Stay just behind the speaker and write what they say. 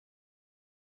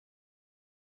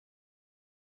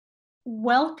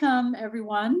Welcome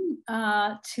everyone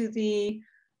to the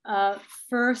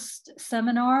first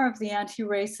seminar of the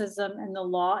Anti-Racism and the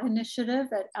Law Initiative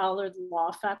at Allard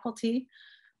Law Faculty.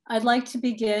 I'd like to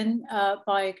begin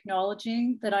by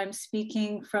acknowledging that I'm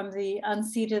speaking from the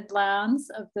unceded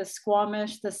lands of the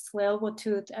Squamish, the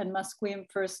Tsleil-Waututh, and Musqueam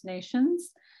First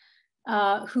Nations,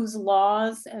 whose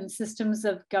laws and systems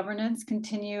of governance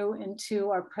continue into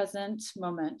our present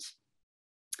moment.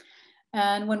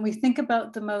 And when we think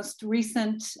about the most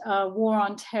recent war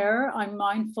on terror, I'm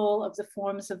mindful of the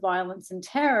forms of violence and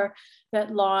terror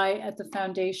that lie at the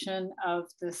foundation of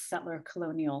the settler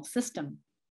colonial system.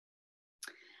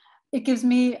 It gives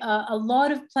me a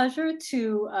lot of pleasure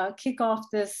to kick off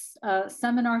this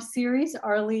seminar series.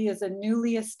 ARLI is a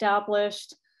newly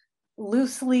established,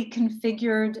 loosely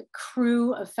configured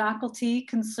crew of faculty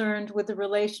concerned with the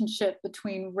relationship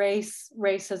between race,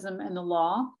 racism, and the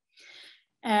law.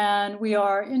 And we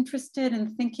are interested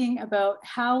in thinking about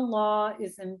how law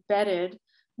is embedded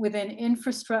within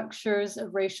infrastructures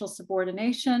of racial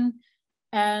subordination,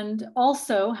 and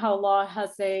also how law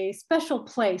has a special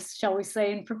place, shall we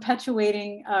say, in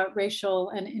perpetuating racial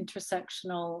and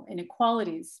intersectional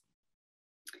inequalities.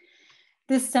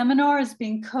 This seminar is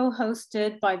being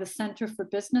co-hosted by the Center for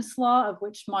Business Law, of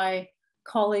which my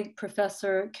colleague,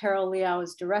 Professor Carol Liao,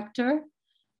 is director,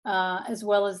 as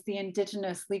well as the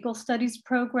Indigenous Legal Studies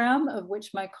program, of which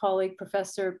my colleague,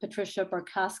 Professor Patricia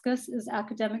Barkaskas, is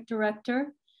academic director,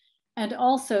 and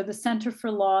also the Center for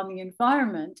Law and the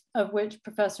Environment, of which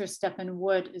Professor Stephen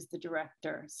Wood is the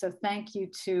director. So thank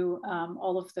you to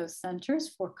all of those centers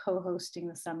for co-hosting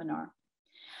the seminar.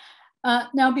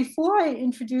 Now, before I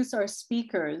introduce our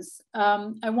speakers,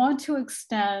 I want to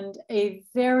extend a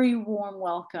very warm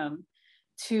welcome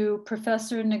to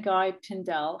Professor Nagai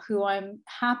Pindell, who I'm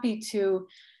happy to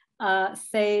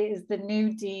say is the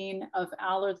new Dean of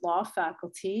Allard Law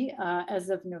Faculty as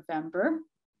of November.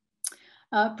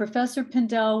 Professor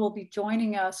Pindell will be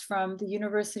joining us from the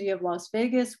University of Las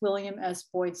Vegas, William S.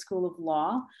 Boyd School of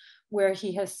Law, where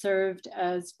he has served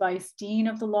as Vice Dean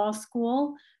of the Law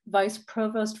School, Vice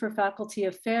Provost for Faculty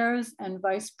Affairs, and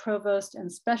Vice Provost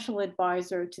and Special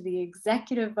Advisor to the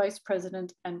Executive Vice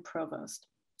President and Provost.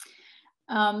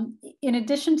 In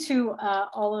addition to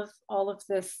all of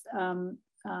this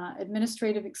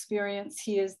administrative experience,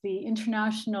 he is the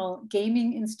International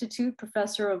Gaming Institute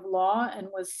Professor of Law and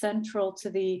was central to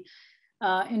the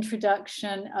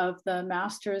introduction of the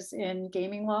Masters in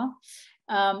Gaming Law.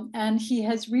 And he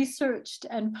has researched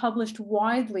and published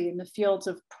widely in the fields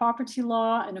of property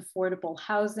law and affordable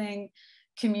housing,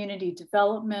 community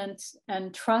development,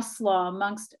 and trust law,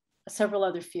 amongst several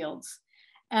other fields.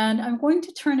 And I'm going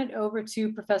to turn it over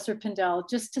to Professor Pindell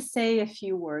just to say a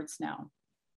few words now.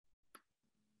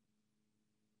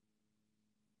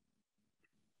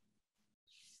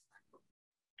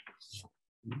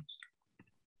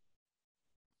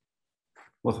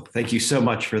 Well, thank you so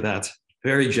much for that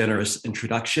very generous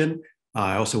introduction.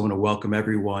 I also want to welcome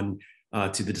everyone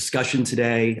to the discussion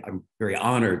today. I'm very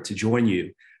honored to join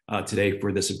you today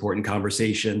for this important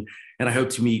conversation, and I hope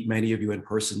to meet many of you in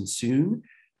person soon.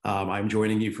 I'm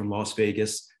joining you from Las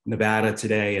Vegas, Nevada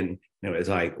today, and as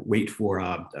I wait for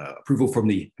approval from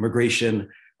the immigration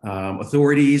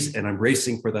authorities, and I'm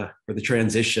bracing for the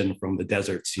transition from the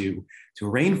desert to a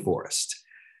rainforest.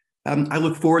 I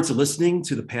look forward to listening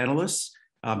to the panelists.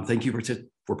 Thank you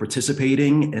for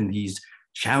participating in these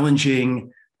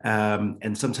challenging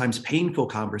and sometimes painful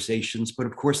conversations, but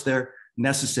of course they're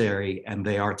necessary and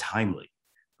they are timely.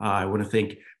 I want to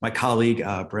thank my colleague,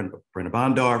 Brenna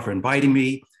Bhandar, for inviting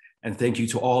me, and thank you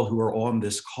to all who are on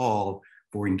this call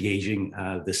for engaging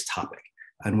this topic.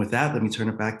 And with that, let me turn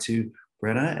it back to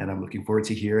Brenna, and I'm looking forward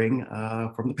to hearing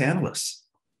from the panelists.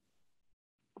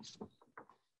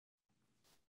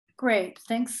 Great,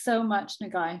 thanks so much,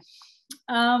 Nagai.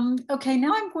 Okay,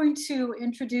 now I'm going to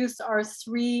introduce our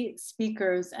three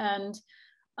speakers, and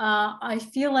I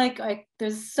feel like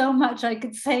there's so much I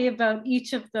could say about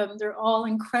each of them. They're all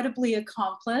incredibly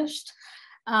accomplished.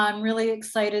 I'm really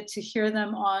excited to hear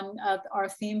them on our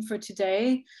theme for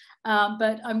today,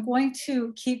 but I'm going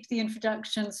to keep the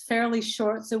introductions fairly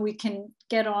short so we can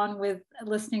get on with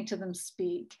listening to them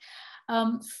speak.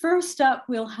 First up,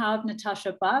 we'll have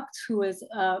Natasha Bakht, who is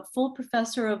a full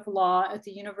professor of law at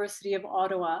the University of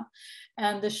Ottawa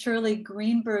and the Shirley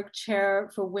Greenberg Chair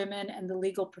for Women and the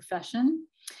Legal Profession.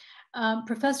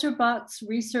 Professor Bakht's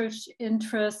research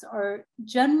interests are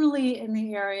generally in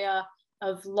the area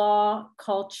of law,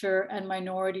 culture, and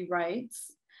minority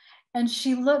rights. And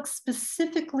she looks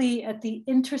specifically at the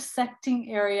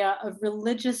intersecting area of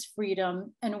religious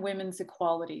freedom and women's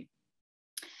equality.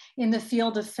 In the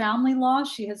field of family law,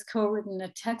 she has co-written a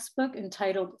textbook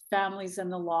entitled Families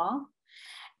and the Law.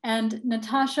 And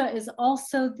Natasha is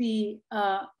also the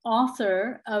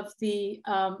author of the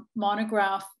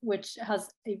monograph, which has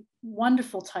a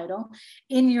wonderful title,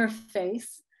 In Your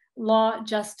Face, Law,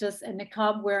 Justice, and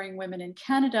Niqab-Wearing Women in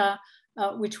Canada,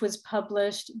 which was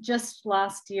published just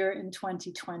last year in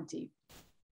 2020.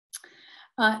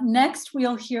 Next,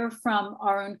 we'll hear from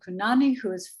Arun Kundnani,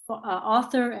 who is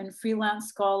author and freelance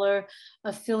scholar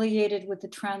affiliated with the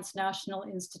Transnational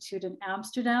Institute in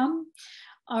Amsterdam.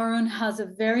 Arun has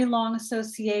a very long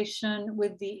association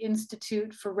with the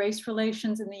Institute for Race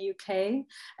Relations in the UK,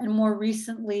 and more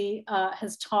recently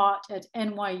has taught at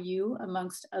NYU,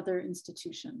 amongst other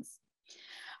institutions.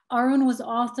 Arun was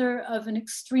author of an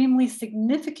extremely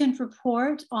significant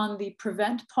report on the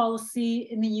prevent policy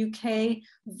in the UK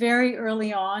very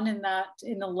early on in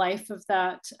the life of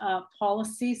that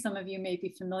policy. Some of you may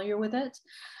be familiar with it.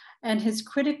 And his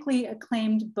critically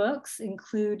acclaimed books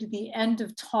include The End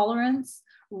of Tolerance,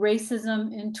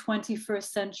 Racism in 21st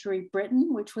Century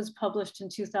Britain, which was published in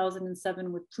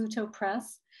 2007 with Pluto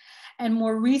Press. And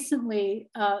more recently,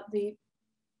 the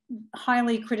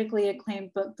highly critically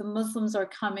acclaimed book, The Muslims Are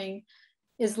Coming,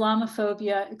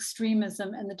 Islamophobia,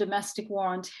 Extremism, and the Domestic War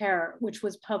on Terror, which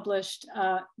was published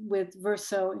with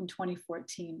Verso in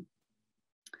 2014.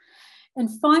 And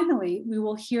finally, we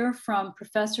will hear from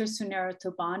Professor Sunera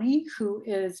Thobani, who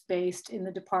is based in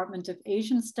the Department of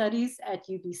Asian Studies at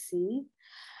UBC.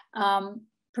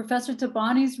 Professor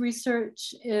Thobani's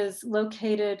research is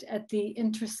located at the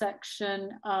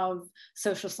intersection of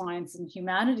social science and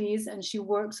humanities, and she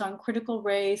works on critical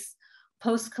race,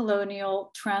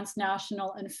 post-colonial,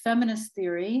 transnational, and feminist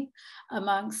theory,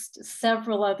 amongst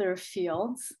several other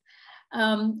fields.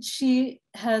 She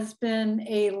has been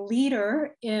a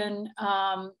leader in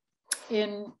the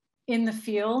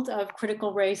field of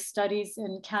critical race studies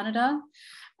in Canada,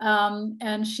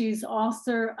 and she's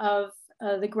author of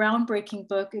the groundbreaking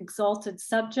book, Exalted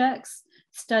Subjects,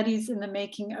 Studies in the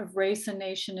Making of Race and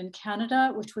Nation in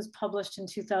Canada, which was published in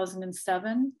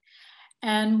 2007.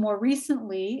 And more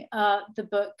recently, the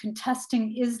book,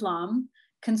 Contesting Islam,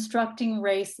 Constructing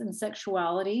Race and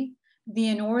Sexuality, The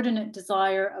Inordinate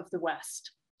Desire of the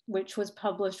West, which was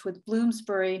published with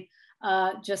Bloomsbury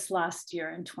just last year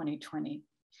in 2020.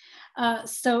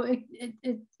 So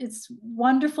it's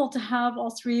wonderful to have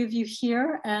all three of you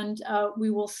here, and we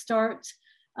will start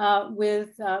with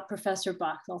Professor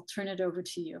Bakht. I'll turn it over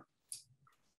to you.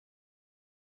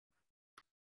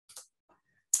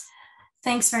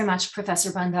 Thanks very much,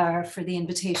 Professor Bhandar, for the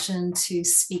invitation to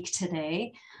speak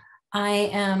today. I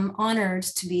am honored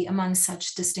to be among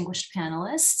such distinguished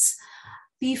panelists.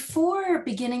 Before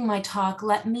beginning my talk,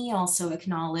 let me also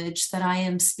acknowledge that I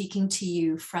am speaking to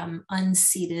you from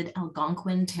unceded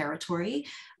Algonquin territory,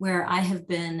 where I have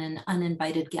been an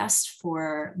uninvited guest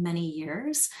for many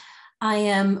years. I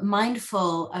am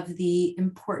mindful of the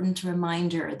important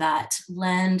reminder that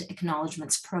land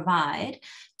acknowledgements provide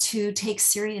to take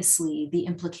seriously the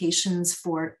implications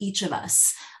for each of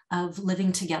us of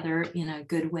living together in a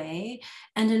good way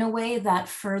and in a way that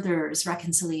furthers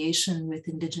reconciliation with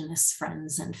Indigenous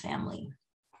friends and family.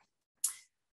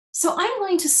 So I'm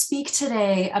going to speak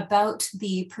today about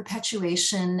the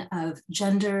perpetuation of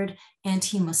gendered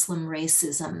anti-Muslim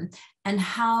racism and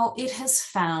how it has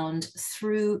found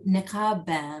through niqab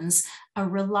bans a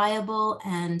reliable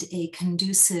and a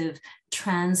conducive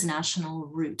transnational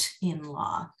route in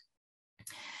law.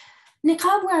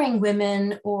 Niqab-wearing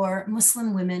women or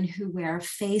Muslim women who wear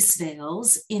face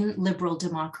veils in liberal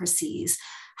democracies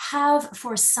have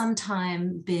for some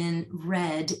time been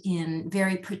read in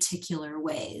very particular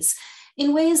ways,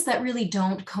 in ways that really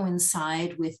don't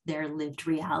coincide with their lived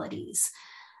realities.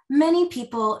 Many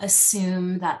people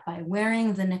assume that by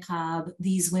wearing the niqab,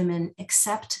 these women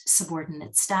accept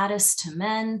subordinate status to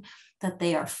men, that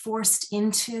they are forced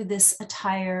into this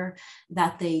attire,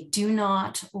 that they do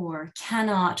not or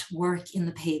cannot work in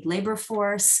the paid labor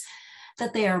force,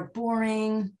 that they are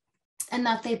boring, and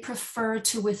that they prefer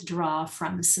to withdraw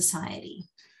from society.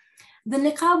 The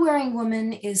niqab-wearing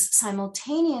woman is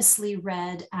simultaneously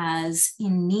read as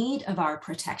in need of our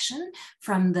protection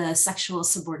from the sexual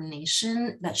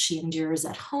subordination that she endures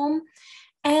at home,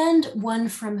 and one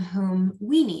from whom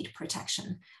we need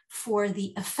protection for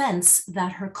the offense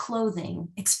that her clothing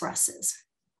expresses.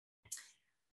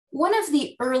 One of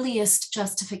the earliest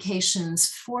justifications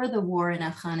for the war in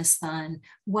Afghanistan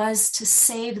was to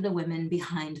save the women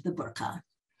behind the burqa.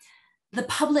 The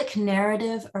public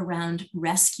narrative around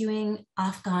rescuing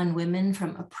Afghan women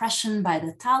from oppression by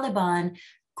the Taliban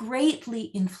greatly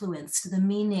influenced the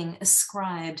meaning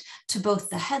ascribed to both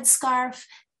the headscarf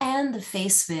and the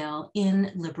face veil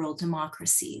in liberal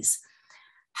democracies.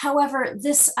 However,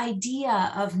 this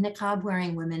idea of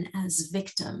niqab-wearing women as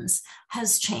victims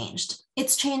has changed.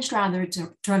 It's changed rather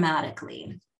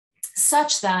dramatically,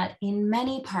 such that in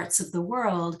many parts of the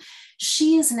world,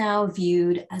 she is now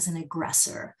viewed as an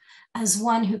aggressor, as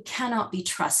one who cannot be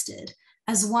trusted,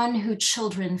 as one who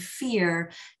children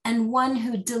fear, and one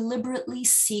who deliberately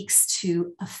seeks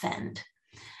to offend.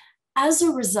 As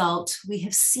a result, we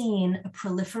have seen a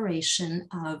proliferation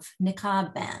of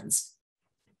niqab bans.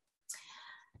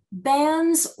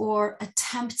 Bans or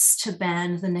attempts to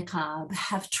ban the niqab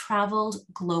have traveled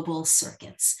global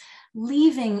circuits,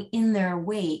 leaving in their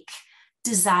wake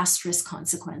disastrous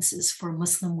consequences for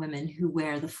Muslim women who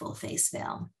wear the full face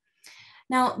veil.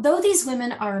 Now, though these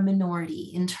women are a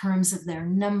minority in terms of their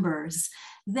numbers,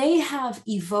 they have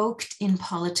evoked in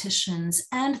politicians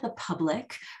and the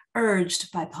public, urged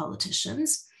by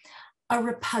politicians, a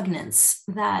repugnance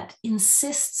that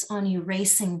insists on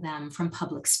erasing them from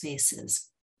public spaces.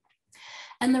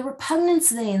 And the repugnance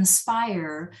they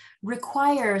inspire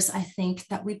requires, I think,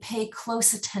 that we pay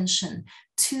close attention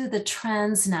to the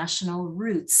transnational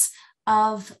roots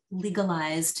of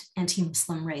legalized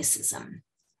anti-Muslim racism.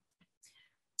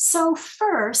 So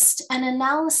first, an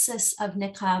analysis of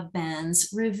niqab bans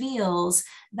reveals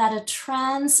that a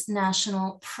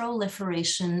transnational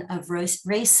proliferation of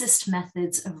racist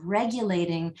methods of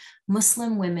regulating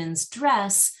Muslim women's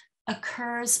dress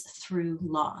occurs through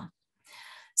law.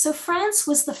 So France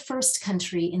was the first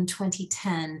country in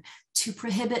 2010 to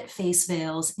prohibit face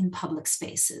veils in public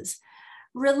spaces,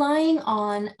 relying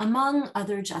on, among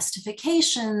other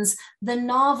justifications, the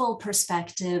novel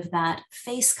perspective that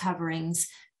face coverings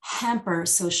hamper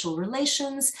social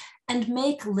relations and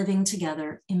make living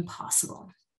together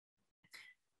impossible.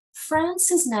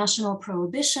 France's national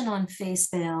prohibition on face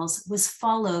veils was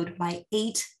followed by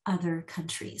 8 other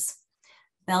countries: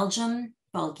 Belgium,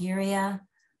 Bulgaria,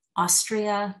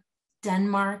 Austria,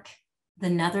 Denmark, the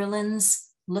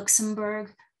Netherlands,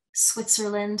 Luxembourg,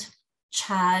 Switzerland,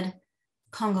 Chad,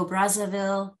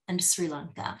 Congo-Brazzaville, and Sri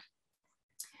Lanka.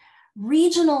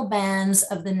 Regional bans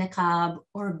of the niqab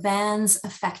or bans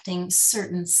affecting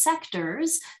certain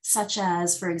sectors, such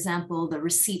as, for example, the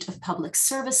receipt of public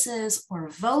services or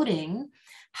voting,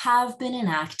 have been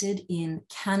enacted in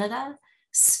Canada,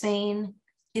 Spain,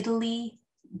 Italy,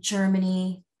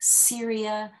 Germany,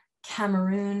 Syria,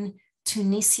 Cameroon,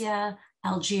 Tunisia,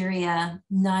 Algeria,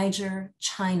 Niger,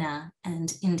 China,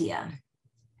 and India.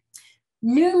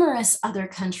 Numerous other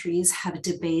countries have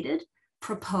debated,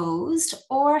 proposed,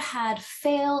 or had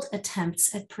failed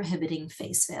attempts at prohibiting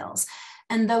face veils.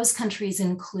 And those countries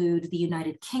include the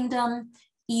United Kingdom,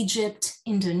 Egypt,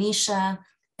 Indonesia,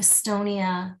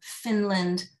 Estonia,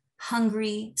 Finland,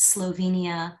 Hungary,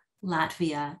 Slovenia,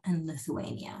 Latvia, and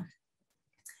Lithuania.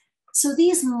 So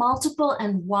these multiple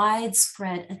and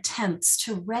widespread attempts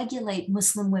to regulate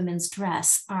Muslim women's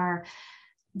dress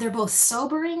they're both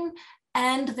sobering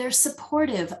and they're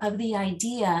supportive of the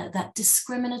idea that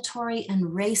discriminatory and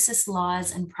racist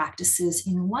laws and practices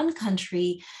in one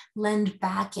country lend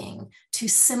backing to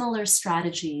similar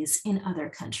strategies in other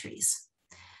countries.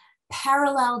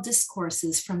 Parallel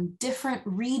discourses from different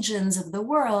regions of the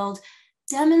world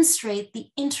demonstrate the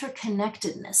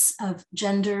interconnectedness of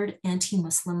gendered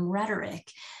anti-Muslim rhetoric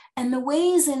and the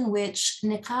ways in which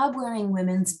niqab-wearing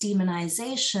women's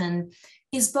demonization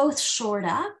is both shored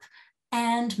up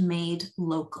and made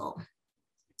local.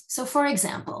 So for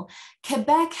example,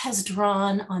 Quebec has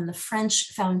drawn on the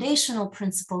French foundational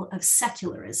principle of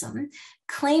secularism,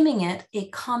 claiming it a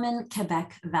common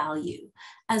Quebec value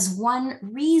as one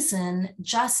reason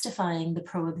justifying the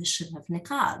prohibition of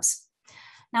niqabs.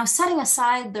 Now, setting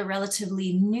aside the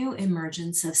relatively new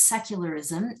emergence of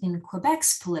secularism in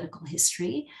Quebec's political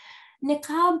history,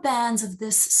 niqab bans of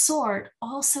this sort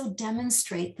also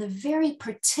demonstrate the very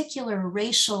particular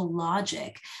racial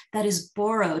logic that is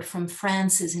borrowed from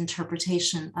France's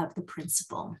interpretation of the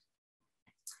principle.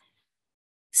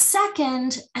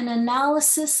 Second, an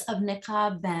analysis of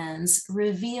niqab bans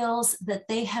reveals that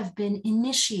they have been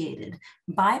initiated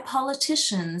by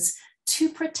politicians to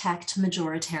protect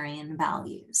majoritarian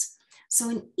values. So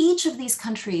in each of these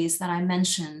countries that I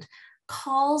mentioned,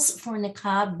 calls for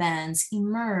niqab bans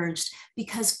emerged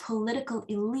because political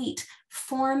elite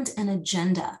formed an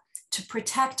agenda to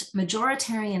protect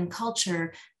majoritarian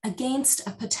culture against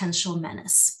a potential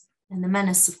menace. And the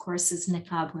menace, of course, is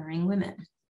niqab-wearing women.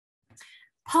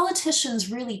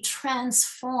 Politicians really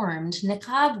transformed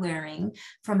niqab wearing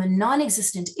from a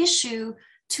non-existent issue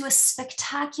to a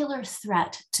spectacular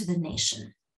threat to the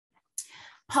nation.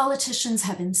 Politicians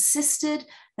have insisted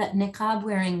that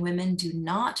niqab-wearing women do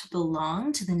not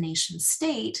belong to the nation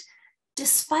state,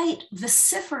 despite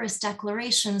vociferous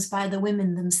declarations by the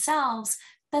women themselves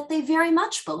that they very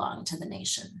much belong to the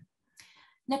nation.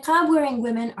 Niqab-wearing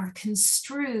women are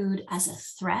construed as a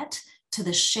threat to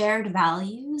the shared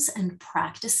values and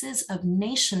practices of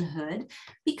nationhood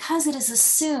because it is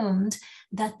assumed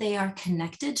that they are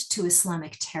connected to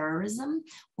Islamic terrorism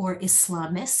or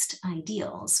Islamist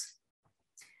ideals.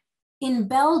 In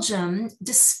Belgium,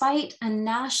 despite a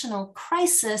national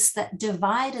crisis that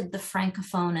divided the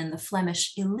Francophone and the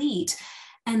Flemish elite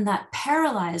and that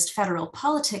paralyzed federal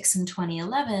politics in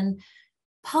 2011,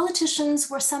 politicians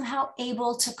were somehow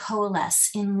able to coalesce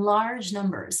in large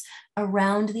numbers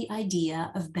around the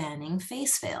idea of banning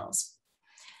face veils.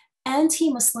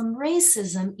 Anti-Muslim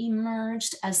racism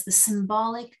emerged as the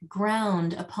symbolic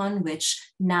ground upon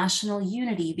which national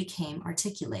unity became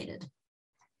articulated.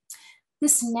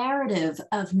 This narrative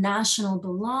of national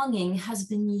belonging has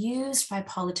been used by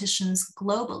politicians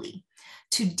globally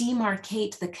to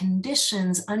demarcate the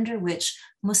conditions under which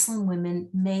Muslim women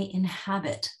may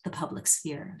inhabit the public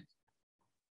sphere.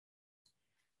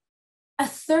 A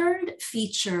third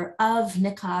feature of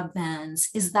niqab bans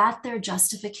is that their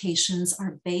justifications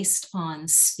are based on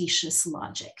specious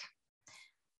logic.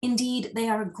 Indeed, they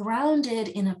are grounded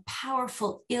in a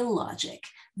powerful illogic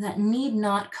that need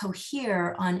not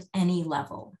cohere on any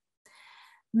level.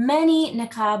 Many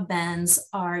niqab bans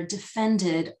are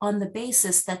defended on the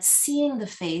basis that seeing the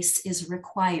face is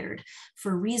required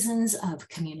for reasons of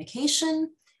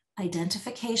communication,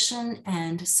 identification,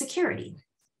 and security.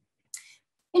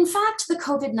 In fact, the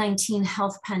COVID-19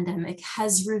 health pandemic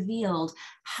has revealed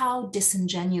how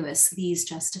disingenuous these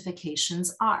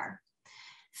justifications are.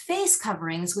 Face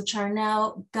coverings, which are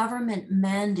now government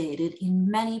mandated in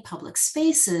many public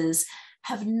spaces,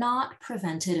 have not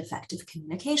prevented effective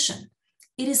communication.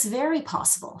 It is very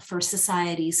possible for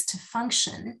societies to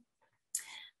function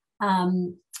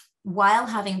while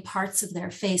having parts of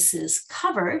their faces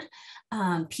covered.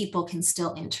 People can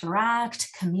still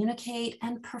interact, communicate,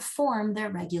 and perform their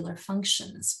regular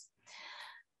functions.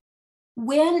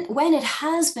 When it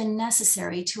has been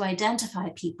necessary to identify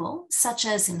people, such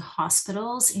as in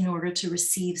hospitals, in order to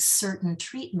receive certain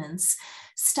treatments,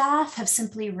 staff have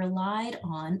simply relied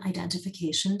on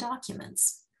identification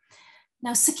documents.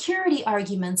 Now, security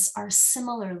arguments are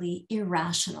similarly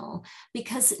irrational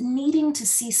because needing to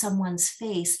see someone's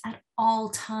face at all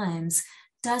times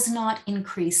does not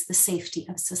increase the safety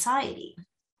of society.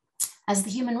 As the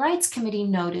Human Rights Committee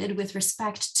noted with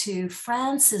respect to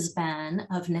France's ban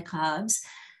of niqabs,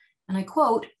 and I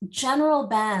quote, "General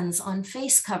bans on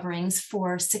face coverings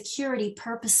for security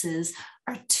purposes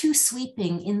are too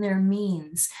sweeping in their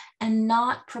means and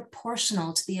not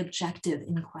proportional to the objective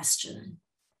in question."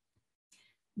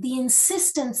 The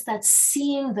insistence that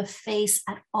seeing the face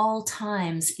at all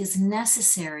times is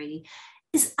necessary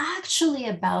is actually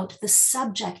about the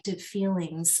subjective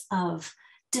feelings of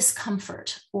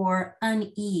discomfort or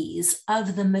unease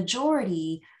of the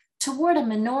majority toward a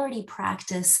minority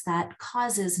practice that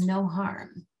causes no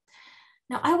harm.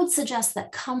 Now, I would suggest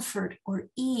that comfort or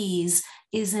ease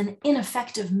is an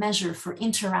ineffective measure for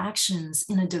interactions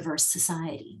in a diverse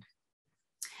society.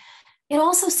 It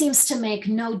also seems to make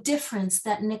no difference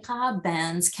that niqab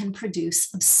bans can produce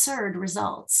absurd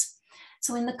results.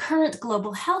 So in the current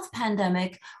global health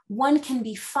pandemic, one can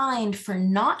be fined for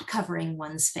not covering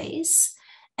one's face,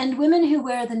 and women who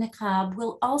wear the niqab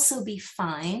will also be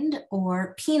fined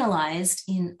or penalized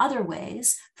in other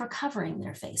ways for covering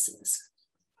their faces.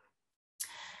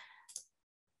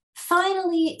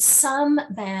 Finally, some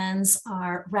bans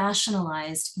are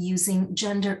rationalized using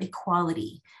gender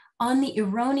equality on the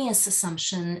erroneous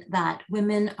assumption that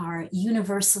women are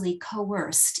universally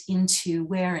coerced into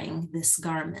wearing this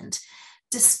garment,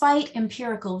 despite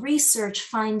empirical research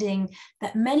finding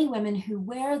that many women who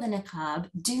wear the niqab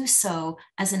do so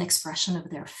as an expression of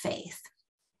their faith.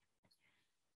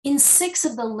 In 6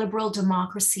 of the liberal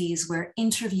democracies where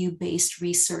interview-based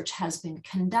research has been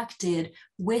conducted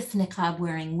with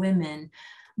niqab-wearing women,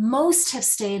 most have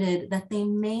stated that they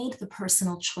made the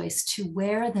personal choice to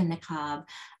wear the niqab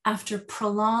after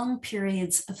prolonged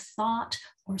periods of thought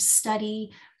or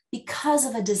study because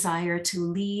of a desire to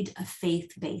lead a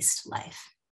faith-based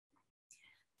life.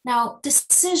 Now,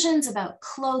 decisions about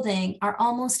clothing are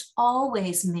almost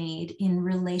always made in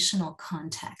relational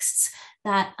contexts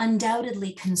that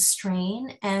undoubtedly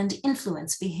constrain and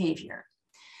influence behavior.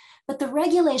 But the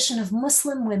regulation of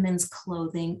Muslim women's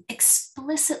clothing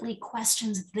explicitly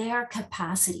questions their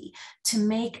capacity to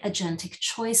make agentic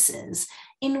choices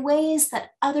in ways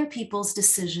that other people's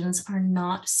decisions are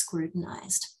not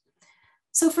scrutinized.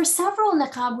 So for several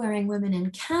niqab-wearing women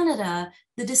in Canada,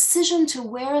 the decision to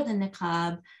wear the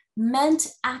niqab meant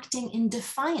acting in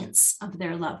defiance of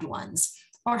their loved ones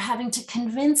or having to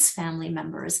convince family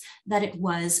members that it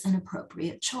was an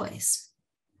appropriate choice.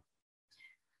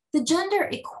 The gender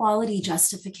equality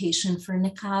justification for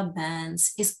niqab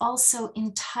bans is also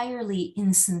entirely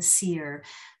insincere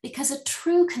because a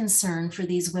true concern for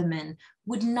these women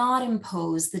would not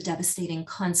impose the devastating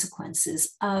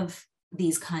consequences of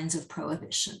these kinds of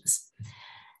prohibitions.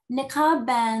 Niqab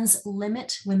bans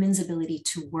limit women's ability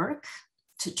to work,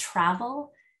 to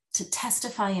travel, to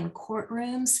testify in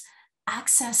courtrooms,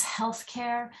 access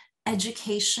healthcare,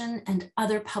 education, and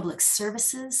other public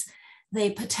services. They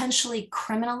potentially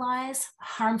criminalize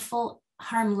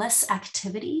harmless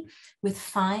activity with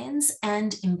fines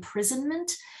and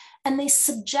imprisonment, and they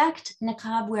subject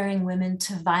niqab-wearing women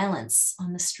to violence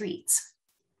on the streets.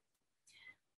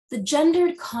 The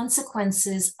gendered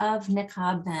consequences of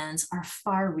niqab bans are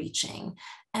far-reaching,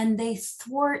 and they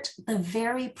thwart the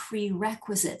very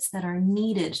prerequisites that are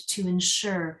needed to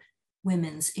ensure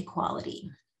women's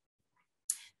equality.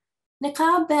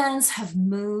 Niqab bans have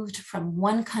moved from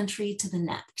one country to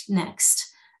the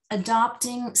next,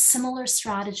 adopting similar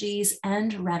strategies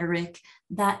and rhetoric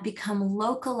that become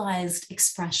localized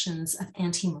expressions of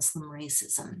anti-Muslim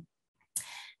racism.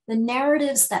 The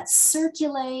narratives that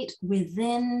circulate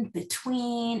within,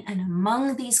 between, and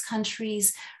among these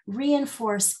countries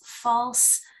reinforce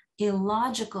false,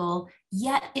 illogical,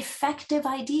 yet effective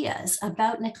ideas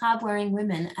about niqab-wearing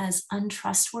women as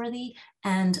untrustworthy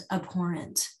and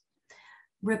abhorrent.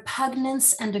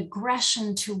 Repugnance and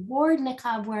aggression toward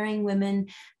niqab-wearing women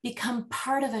become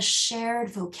part of a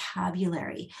shared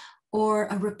vocabulary or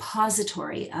a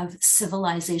repository of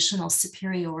civilizational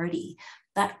superiority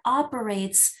that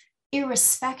operates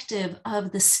irrespective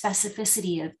of the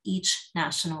specificity of each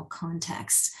national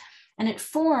context. And it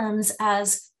forms,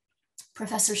 as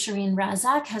Professor Shireen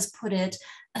Razak has put it,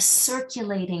 a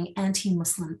circulating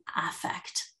anti-Muslim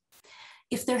affect.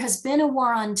 If there has been a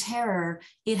war on terror,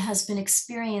 it has been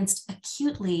experienced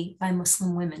acutely by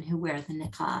Muslim women who wear the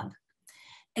niqab.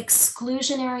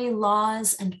 Exclusionary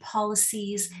laws and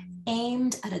policies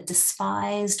aimed at a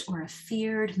despised or a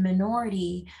feared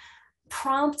minority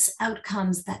prompts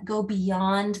outcomes that go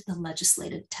beyond the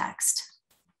legislative text.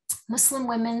 Muslim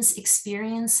women's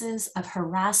experiences of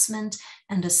harassment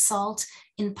and assault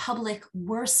in public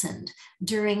worsened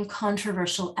during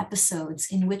controversial episodes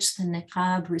in which the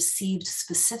niqab received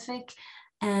specific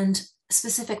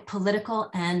political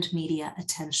and media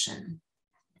attention.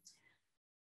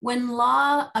 When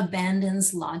law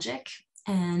abandons logic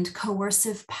and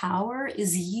coercive power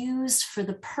is used for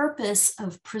the purpose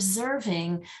of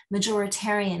preserving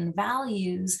majoritarian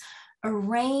values, a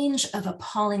range of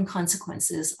appalling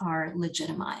consequences are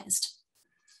legitimized.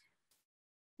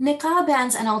 Niqab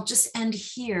bans, and I'll just end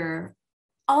here,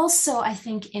 also, I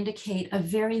think, indicate a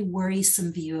very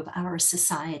worrisome view of our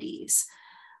societies.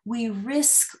 We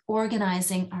risk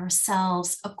organizing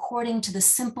ourselves according to the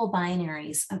simple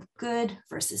binaries of good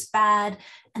versus bad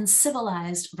and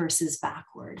civilized versus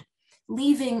backward,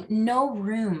 leaving no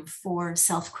room for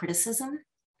self-criticism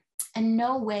and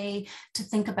no way to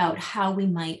think about how we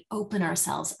might open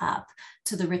ourselves up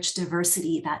to the rich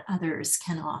diversity that others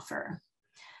can offer.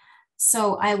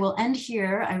 So I will end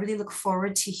here. I really look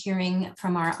forward to hearing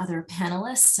from our other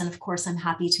panelists. And of course, I'm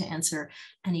happy to answer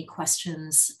any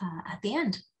questions at the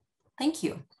end. Thank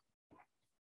you.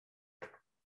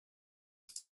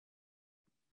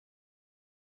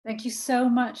 Thank you so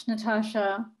much,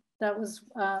 Natasha. That was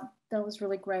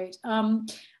really great.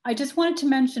 I just wanted to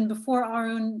mention before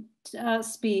Arun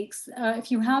speaks, if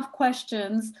you have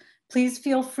questions, please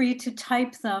feel free to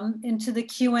type them into the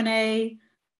Q&A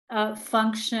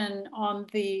function on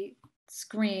the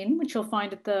screen, which you'll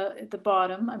find at the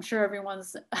bottom. I'm sure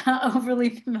everyone's overly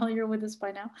familiar with this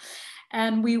by now.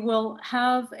 And we will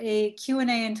have a Q&A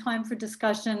and time for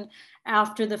discussion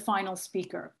after the final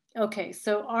speaker. Okay,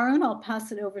 so Arun, I'll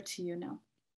pass it over to you now.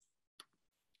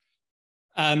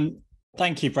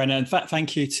 Thank you, Brenna. In fact,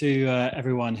 thank you to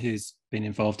everyone who's been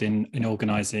involved in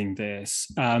organizing this.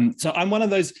 So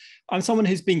I'm someone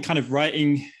who's been kind of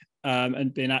writing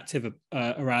and been active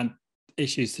around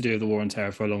issues to do with the war on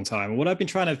terror for a long time. And what I've been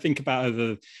trying to think about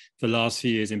over the last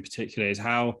few years in particular is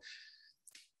how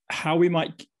we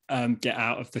might get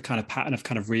out of the kind of pattern of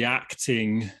kind of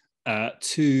reacting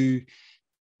to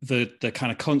the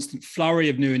kind of constant flurry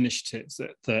of new initiatives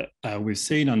that we've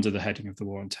seen under the heading of the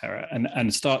war on terror,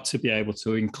 and start to be able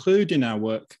to include in our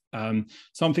work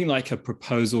something like a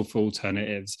proposal for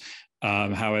alternatives,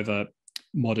 however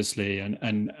modestly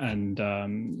and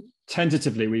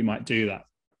tentatively we might do that.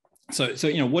 So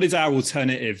what is our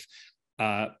alternative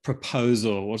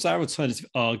proposal? What's our alternative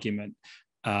argument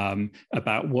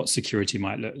about what security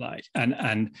might look like?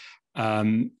 And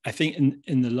I think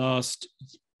in the last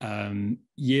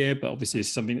year, but obviously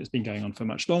it's something that's been going on for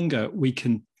much longer, we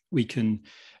can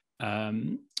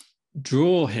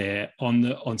draw here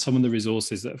on some of the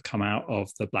resources that have come out of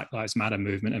the Black Lives Matter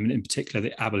movement, and in particular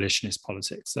the abolitionist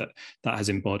politics that has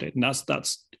embodied. And that's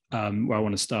where I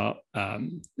want to start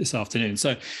this afternoon.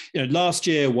 So, last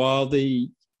year, while the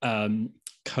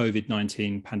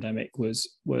COVID-19 pandemic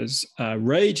was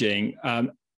raging,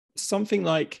 something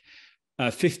like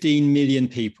 15 million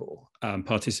people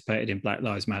participated in Black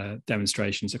Lives Matter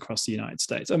demonstrations across the United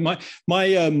States. And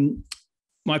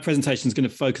my presentation is going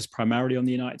to focus primarily on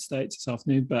the United States this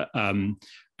afternoon, but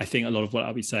I think a lot of what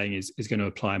I'll be saying is going to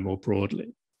apply more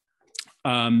broadly.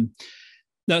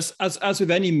 Now, as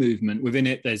with any movement, within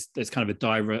it, there's kind of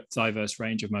a diverse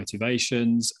range of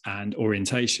motivations and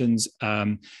orientations.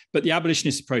 But the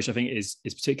abolitionist approach, I think, is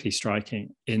particularly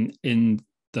striking in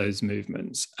those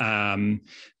movements.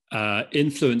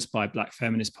 Influenced by Black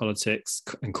feminist politics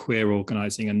and queer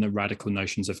organizing and the radical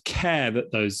notions of care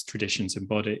that those traditions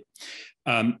embody.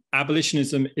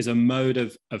 Abolitionism is a mode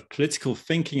of political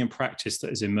thinking and practice that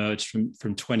has emerged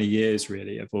from 20 years,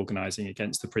 really, of organizing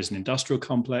against the prison industrial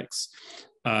complex.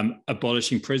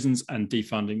 Abolishing prisons and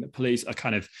defunding the police are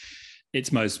kind of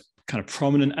its most kind of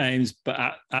prominent aims, but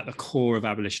at the core of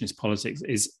abolitionist politics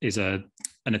is an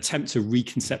attempt to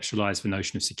reconceptualize the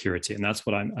notion of security. And that's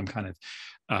what I'm kind of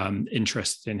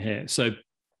interested in here. So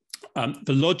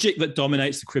the logic that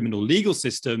dominates the criminal legal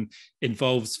system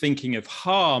involves thinking of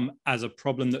harm as a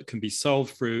problem that can be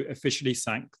solved through officially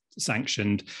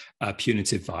sanctioned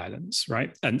punitive violence,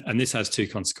 right? And this has two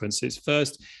consequences.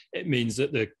 First, it means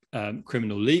that the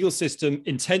criminal legal system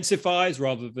intensifies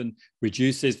rather than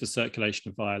reduces the circulation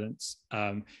of violence,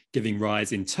 giving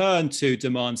rise in turn to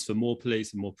demands for more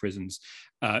police and more prisons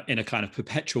in a kind of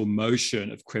perpetual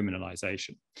motion of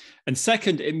criminalization. And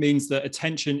second, it means that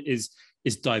attention is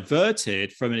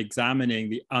diverted from examining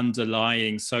the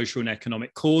underlying social and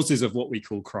economic causes of what we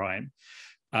call crime.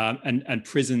 And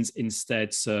prisons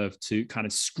instead serve to kind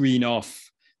of screen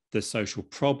off the social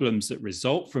problems that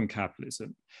result from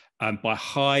capitalism by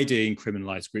hiding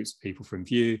criminalized groups of people from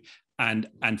view and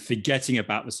forgetting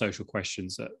about the social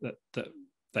questions that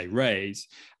they raise.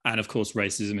 And of course,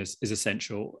 racism is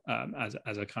essential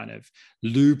as a kind of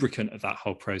lubricant of that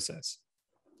whole process.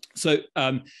 So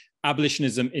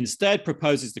abolitionism instead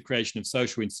proposes the creation of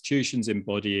social institutions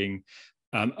embodying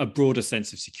a broader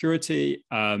sense of security,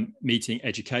 meeting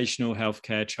educational,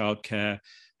 healthcare, childcare,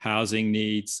 housing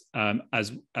needs,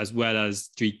 as well as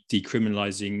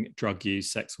decriminalizing drug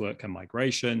use, sex work, and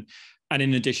migration. And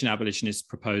in addition, abolitionists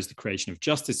propose the creation of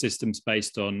justice systems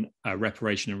based on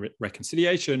reparation and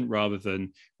reconciliation rather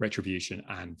than retribution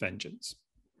and vengeance.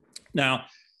 Now,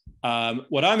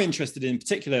 what I'm interested in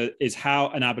particular is how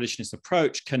an abolitionist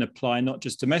approach can apply not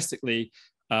just domestically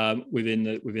within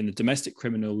the domestic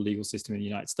criminal legal system in the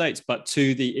United States, but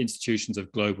to the institutions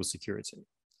of global security.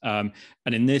 And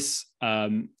in this,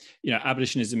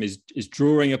 abolitionism is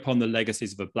drawing upon the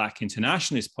legacies of a Black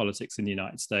internationalist politics in the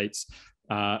United States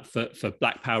for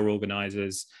Black power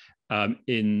organizers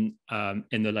in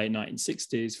the late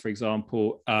 1960s, for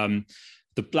example.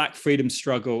 The Black freedom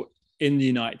struggle in the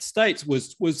United States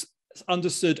was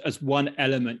understood as one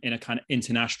element in a kind of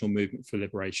international movement for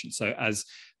liberation. So as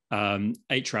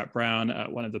H. Rap Brown,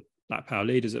 one of the Black Power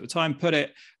leaders at the time, put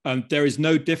it, there is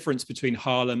no difference between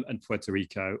Harlem and Puerto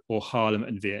Rico or Harlem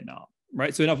and Vietnam,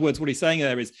 right? So in other words, what he's saying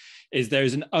there is there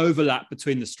is an overlap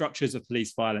between the structures of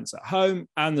police violence at home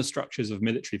and the structures of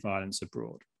military violence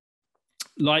abroad.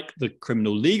 Like the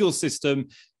criminal legal system,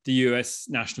 the US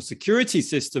national security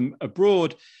system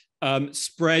abroad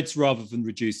spreads rather than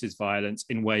reduces violence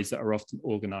in ways that are often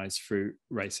organized through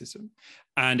racism.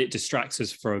 And it distracts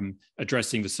us from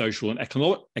addressing the social and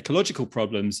ecological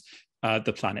problems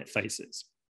the planet faces.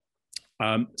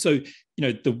 So,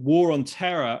 the war on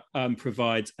terror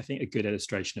provides, I think, a good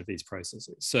illustration of these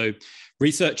processes. So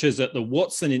researchers at the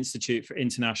Watson Institute for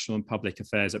International and Public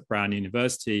Affairs at Brown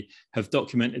University have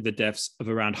documented the deaths of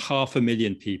around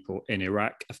 500,000 people in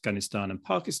Iraq, Afghanistan, and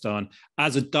Pakistan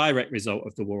as a direct result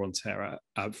of the war on terror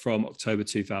from October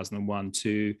 2001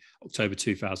 to October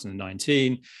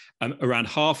 2019. Around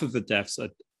half of the deaths are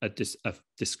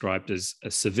described as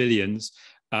civilians.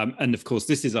 And of course,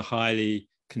 this is a highly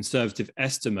conservative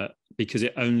estimate because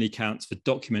it only counts for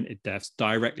documented deaths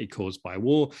directly caused by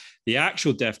war. The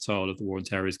actual death toll of the war on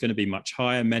terror is going to be much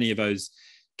higher. Many of those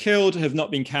killed have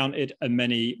not been counted, and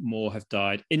many more have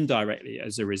died indirectly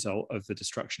as a result of the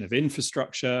destruction of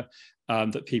infrastructure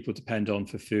that people depend on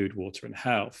for food, water, and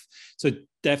health. So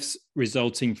deaths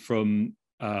resulting from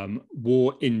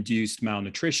war-induced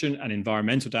malnutrition and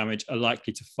environmental damage are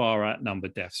likely to far outnumber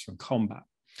deaths from combat.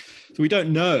 So we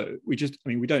don't know. We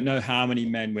don't know how many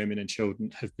men, women, and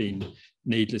children have been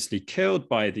needlessly killed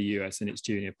by the US and its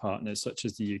junior partners, such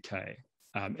as the UK,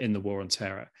 in the war on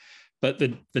terror. But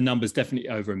the number's definitely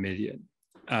over 1 million.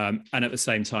 And at the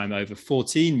same time, over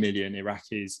 14 million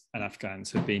Iraqis and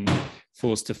Afghans have been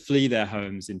forced to flee their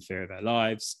homes in fear of their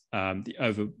lives. The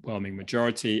overwhelming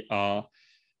majority are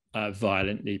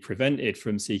violently prevented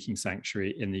from seeking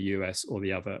sanctuary in the US or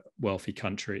the other wealthy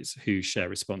countries who share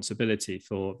responsibility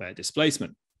for their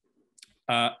displacement.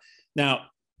 Now,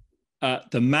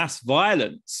 the mass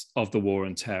violence of the war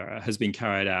on terror has been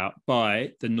carried out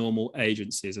by the normal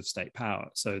agencies of state power.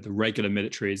 So the regular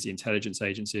militaries, the intelligence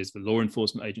agencies, the law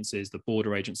enforcement agencies, the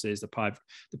border agencies, the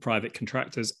private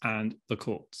contractors, and the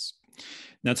courts.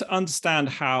 Now, to understand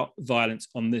how violence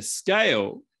on this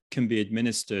scale can be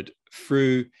administered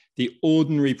through the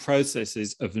ordinary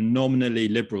processes of nominally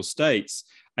liberal states,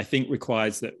 I think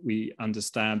requires that we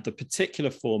understand the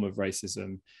particular form of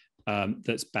racism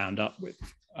that's bound up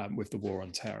with the war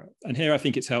on terror. And here I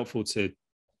think it's helpful to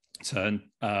turn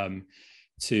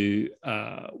to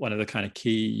one of the kind of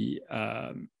key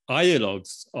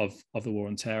ideologues of the war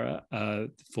on terror, the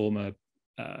former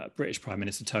British Prime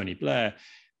Minister Tony Blair,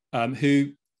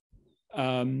 who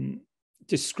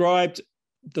described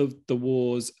the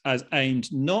wars as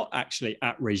aimed not actually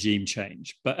at regime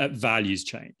change, but at values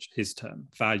change, his term,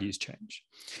 values change.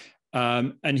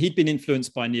 And he'd been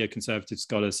influenced by neoconservative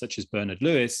scholars such as Bernard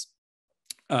Lewis,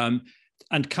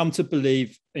 and come to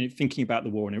believe, in thinking about the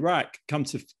war in Iraq, come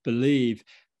to believe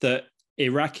that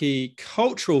Iraqi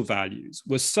cultural values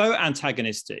were so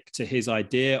antagonistic to his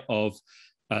idea of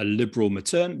liberal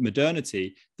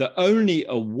modernity that only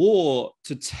a war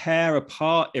to tear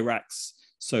apart Iraq's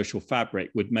social fabric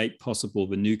would make possible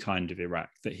the new kind of Iraq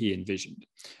that he envisioned.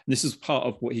 And this is part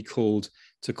of what he called,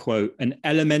 to quote, an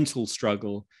elemental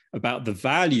struggle about the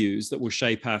values that will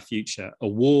shape our future, a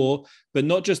war, but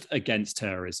not just against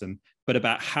terrorism, but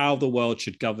about how the world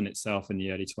should govern itself in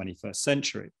the early 21st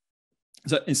century.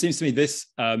 So it seems to me this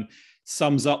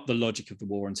sums up the logic of the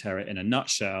war on terror in a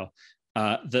nutshell,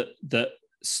 that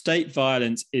state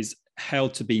violence is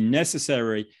held to be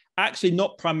necessary, actually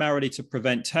not primarily to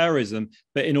prevent terrorism,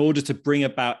 but in order to bring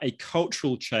about a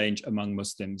cultural change among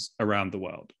Muslims around the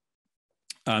world.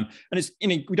 And it's,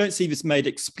 we don't see this made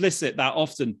explicit that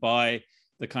often by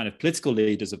the kind of political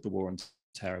leaders of the war on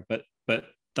terror, but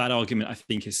that argument, I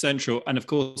think, is central. And of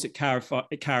course, it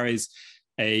carries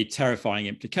a terrifying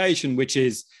implication, which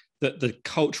is that the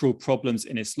cultural problems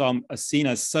in Islam are seen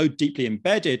as so deeply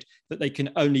embedded that they can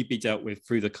only be dealt with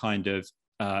through the kind of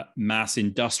mass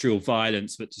industrial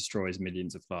violence that destroys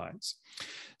millions of lives.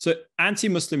 So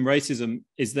anti-Muslim racism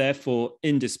is therefore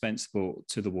indispensable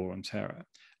to the war on terror.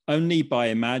 Only by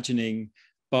imagining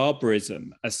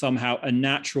barbarism as somehow a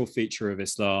natural feature of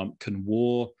Islam can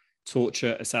war,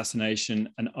 torture, assassination,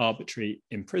 and arbitrary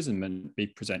imprisonment be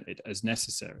presented as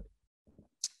necessary.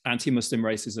 Anti-Muslim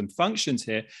racism functions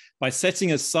here by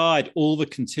setting aside all the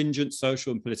contingent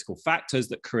social and political factors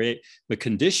that create the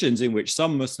conditions in which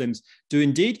some Muslims do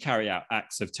indeed carry out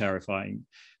acts of terrifying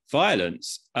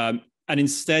violence, and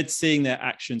instead seeing their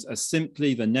actions as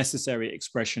simply the necessary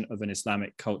expression of an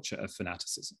Islamic culture of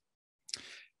fanaticism.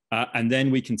 And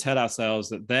then we can tell ourselves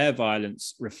that their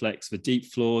violence reflects the deep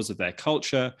flaws of their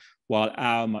culture, while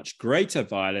our much greater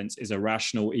violence is a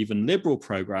rational, even liberal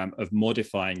program of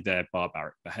modifying their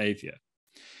barbaric behavior.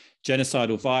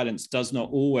 Genocidal violence does not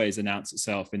always announce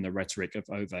itself in the rhetoric of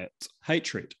overt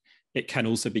hatred. It can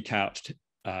also be couched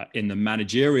in the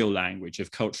managerial language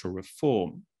of cultural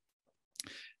reform.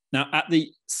 Now, at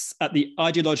the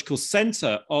ideological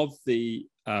center of the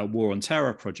War on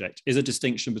Terror project is a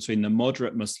distinction between the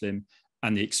moderate Muslim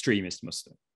and the extremist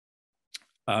Muslim.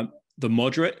 The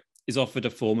moderate is offered a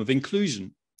form of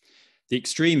inclusion. The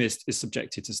extremist is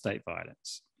subjected to state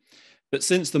violence. But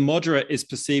since the moderate is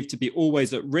perceived to be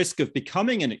always at risk of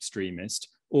becoming an extremist,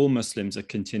 all Muslims are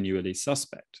continually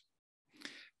suspect.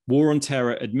 War on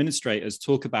Terror administrators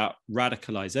talk about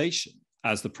radicalization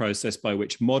as the process by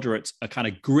which moderates are kind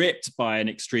of gripped by an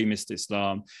extremist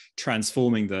Islam,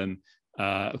 transforming them,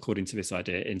 according to this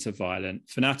idea, into violent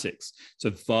fanatics.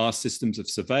 So vast systems of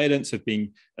surveillance have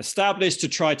been established to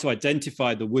try to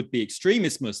identify the would-be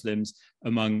extremist Muslims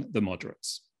among the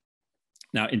moderates.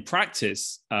 Now, in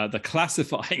practice, the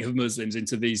classifying of Muslims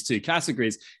into these two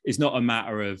categories is not a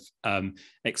matter of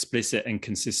explicit and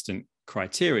consistent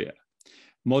criteria.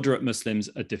 moderate Muslims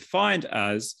are defined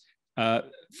as,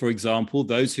 for example,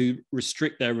 those who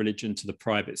restrict their religion to the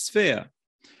private sphere.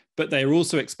 But they are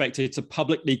also expected to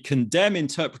publicly condemn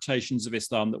interpretations of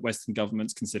Islam that Western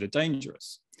governments consider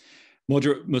dangerous.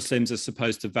 Moderate Muslims are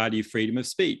supposed to value freedom of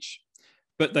speech,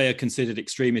 but they are considered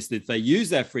extremists if they use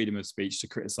their freedom of speech to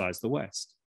criticize the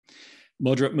West.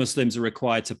 Moderate Muslims are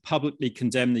required to publicly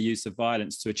condemn the use of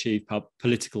violence to achieve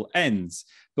political ends,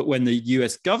 but when the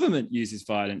US government uses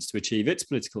violence to achieve its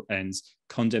political ends,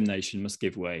 condemnation must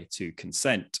give way to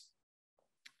consent.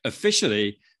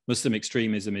 Officially, Muslim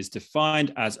extremism is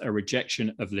defined as a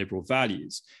rejection of liberal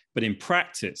values, but in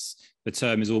practice, the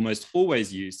term is almost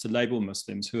always used to label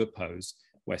Muslims who oppose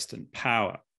Western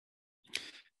power.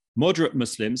 Moderate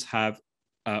Muslims have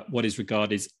what is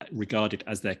regarded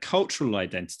as their cultural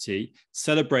identity,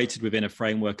 celebrated within a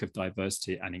framework of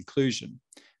diversity and inclusion.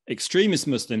 Extremist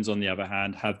Muslims, on the other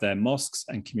hand, have their mosques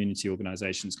and community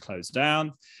organizations closed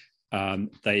down.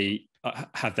 They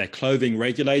have their clothing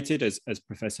regulated, as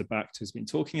Professor Bakht has been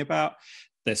talking about,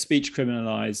 their speech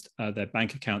criminalized, their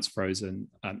bank accounts frozen,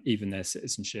 even their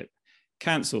citizenship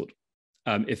cancelled.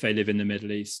 If they live in the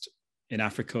Middle East, in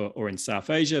Africa, or in South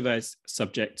Asia, they're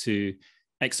subject to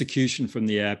execution from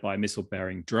the air by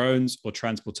missile-bearing drones or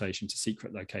transportation to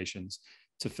secret locations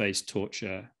to face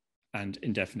torture and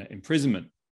indefinite imprisonment.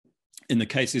 In the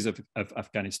cases of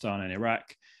Afghanistan and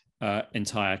Iraq,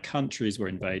 entire countries were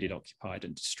invaded, occupied,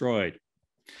 and destroyed.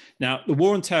 Now, the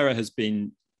war on terror has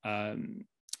been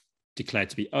declared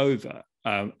to be over.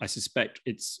 I suspect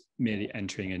it's merely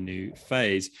entering a new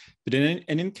phase. But in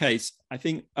any case, I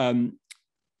think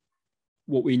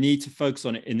what we need to focus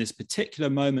on in this particular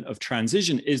moment of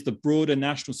transition is the broader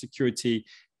national security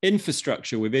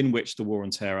infrastructure within which the war on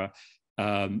terror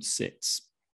sits.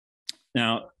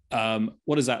 Now,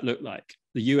 what does that look like?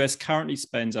 The US currently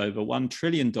spends over $1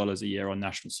 trillion a year on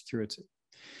national security,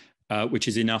 which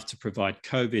is enough to provide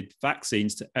COVID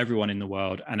vaccines to everyone in the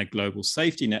world and a global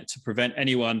safety net to prevent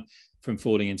anyone from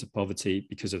falling into poverty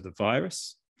because of the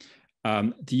virus.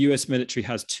 The US military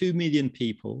has 2 million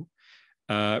people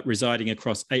residing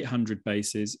across 800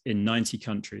 bases in 90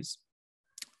 countries.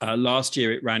 Last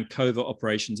year, it ran covert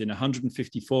operations in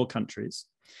 154 countries.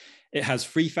 It has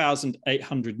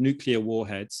 3,800 nuclear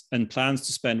warheads and plans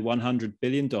to spend $100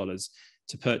 billion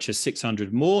to purchase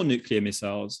 600 more nuclear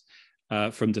missiles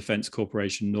from Defense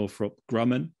Corporation Northrop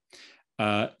Grumman.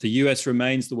 The US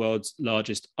remains the world's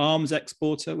largest arms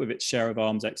exporter, with its share of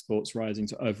arms exports rising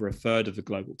to over a third of the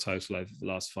global total over the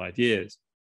last 5 years.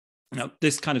 Now,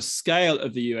 this kind of scale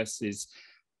of the US's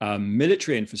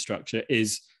military infrastructure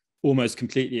is almost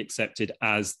completely accepted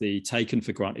as the taken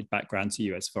for granted background to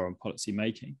US foreign policy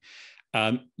making.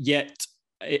 Yet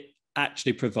it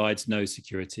actually provides no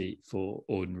security for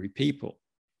ordinary people.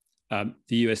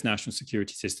 The US national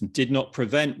security system did not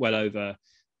prevent well over,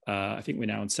 I think we're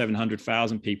now on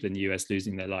 700,000 people in the US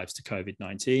losing their lives to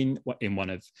COVID-19 in one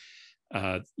of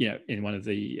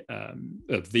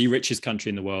the richest country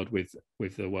in the world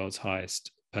with the world's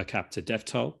highest per capita death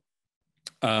toll.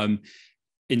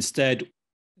 Instead,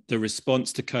 the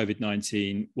response to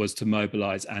COVID-19 was to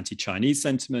mobilize anti-Chinese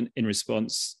sentiment in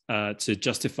response to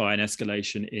justify an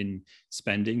escalation in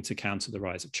spending to counter the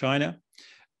rise of China.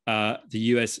 The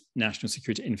US national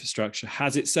security infrastructure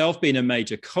has itself been a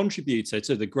major contributor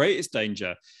to the greatest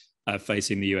danger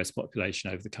facing the US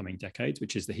population over the coming decades,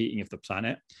 which is the heating of the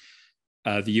planet.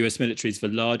 The US military is the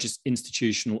largest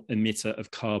institutional emitter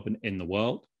of carbon in the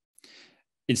world.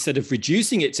 Instead of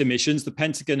reducing its emissions, the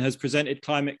Pentagon has presented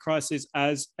climate crisis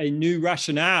as a new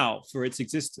rationale for its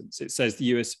existence. It says the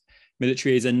US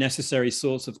military is a necessary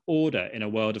source of order in a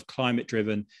world of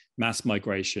climate-driven mass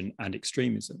migration and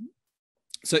extremism.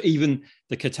 So even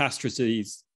the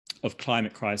catastrophes of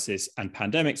climate crisis and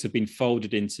pandemics have been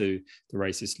folded into the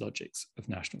racist logics of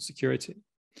national security.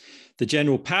 The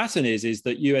general pattern is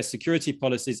that US security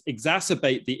policies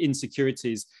exacerbate the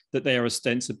insecurities that they are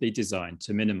ostensibly designed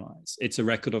to minimize. It's a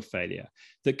record of failure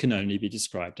that can only be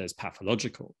described as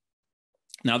pathological.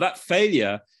 Now, that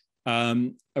failure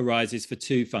arises for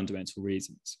two fundamental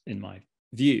reasons, in my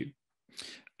view.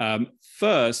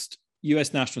 First,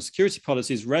 US national security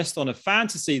policies rest on a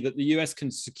fantasy that the US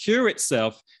can secure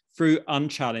itself through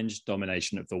unchallenged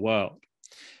domination of the world.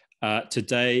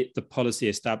 Today, the policy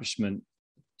establishment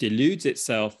deludes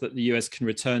itself that the US can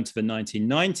return to the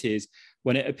 1990s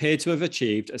when it appeared to have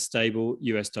achieved a stable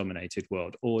US-dominated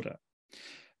world order.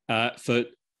 For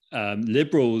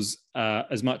liberals,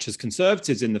 as much as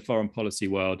conservatives in the foreign policy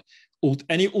world,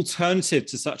 any alternative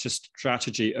to such a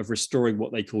strategy of restoring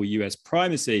what they call US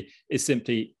primacy is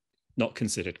simply not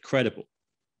considered credible.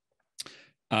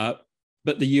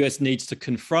 but the US needs to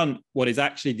confront what is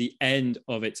actually the end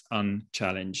of its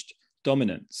unchallenged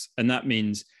dominance. And that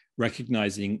means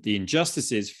recognizing the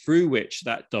injustices through which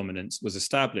that dominance was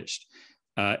established,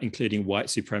 including white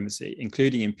supremacy,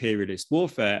 including imperialist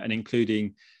warfare, and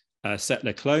including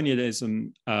settler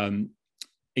colonialism,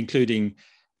 including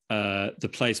the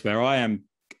place where I am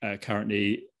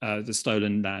currently, the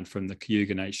stolen land from the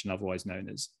Cayuga Nation, otherwise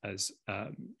known as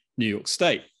New York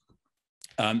State.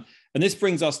 And this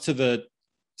brings us to the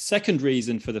second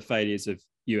reason for the failures of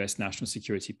US national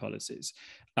security policies,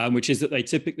 which is that they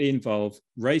typically involve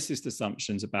racist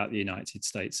assumptions about the United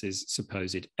States'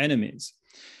 supposed enemies.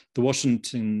 The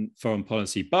Washington foreign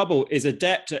policy bubble is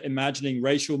adept at imagining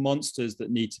racial monsters that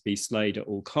need to be slayed at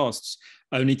all costs,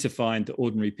 only to find that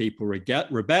ordinary people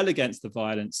rebel against the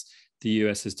violence the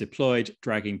US has deployed,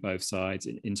 dragging both sides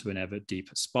into an ever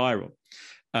deeper spiral.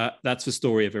 That's the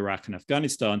story of Iraq and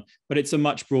Afghanistan, but it's a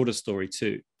much broader story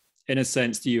too. In a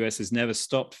sense, the US has never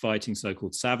stopped fighting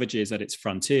so-called savages at its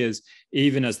frontiers,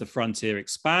 even as the frontier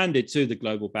expanded to the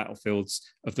global battlefields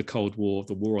of the Cold War,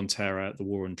 the war on terror, the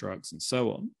war on drugs, and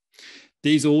so on.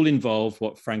 These all involve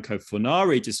what Franco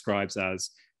Fornari describes as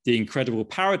the incredible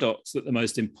paradox that the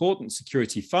most important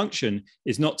security function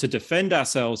is not to defend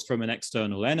ourselves from an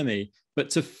external enemy,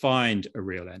 but to find a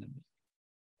real enemy.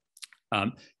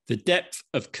 The depth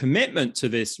of commitment to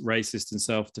this racist and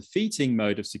self-defeating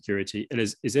mode of security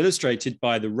is illustrated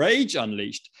by the rage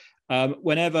unleashed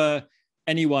whenever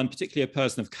anyone, particularly a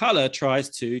person of color, tries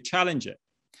to challenge it.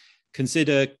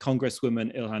 Consider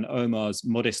Congresswoman Ilhan Omar's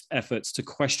modest efforts to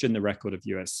question the record of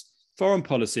US foreign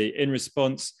policy. In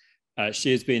response,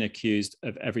 she has been accused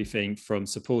of everything from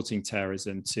supporting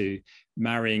terrorism to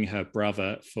marrying her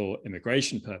brother for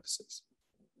immigration purposes.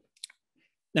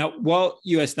 Now, while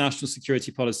US national security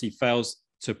policy fails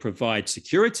to provide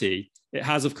security, it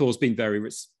has, of course, been very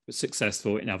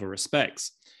successful in other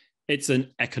respects. It's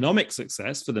an economic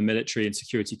success for the military and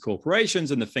security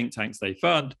corporations and the think tanks they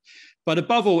fund. But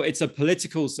above all, it's a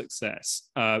political success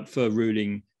for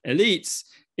ruling elites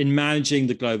in managing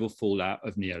the global fallout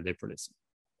of neoliberalism.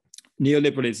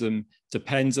 Neoliberalism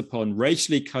depends upon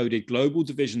racially coded global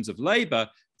divisions of labor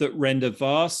that render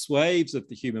vast swathes of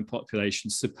the human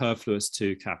population superfluous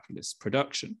to capitalist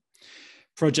production.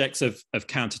 Projects of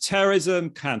counterterrorism,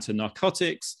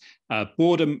 counter-narcotics,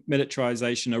 border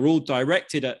militarization are all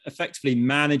directed at effectively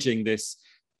managing this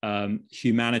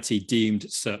humanity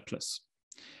deemed surplus.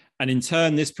 And in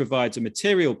turn, this provides a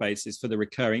material basis for the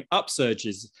recurring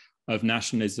upsurges of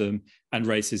nationalism and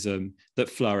racism that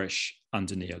flourish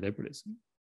under neoliberalism.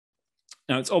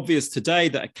 Now, it's obvious today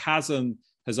that a chasm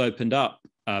has opened up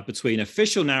between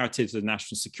official narratives of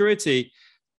national security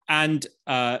and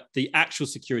the actual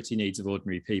security needs of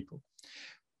ordinary people.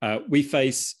 We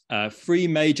face three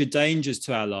major dangers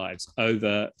to our lives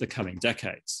over the coming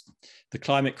decades: the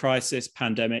climate crisis,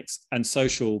 pandemics, and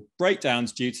social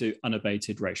breakdowns due to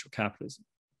unabated racial capitalism.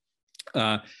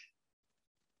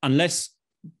 Unless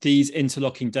these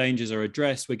interlocking dangers are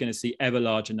addressed, we're going to see ever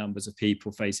larger numbers of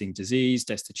people facing disease,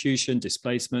 destitution,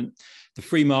 displacement. The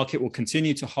free market will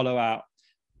continue to hollow out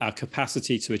our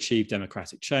capacity to achieve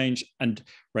democratic change, and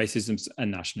racisms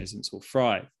and nationalisms will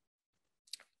thrive.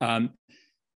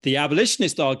 The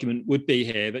abolitionist argument would be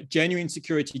here that genuine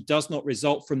security does not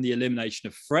result from the elimination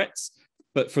of threats,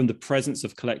 but from the presence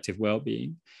of collective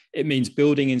well-being. It means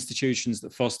building institutions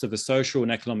that foster the social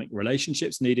and economic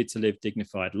relationships needed to live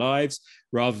dignified lives,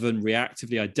 rather than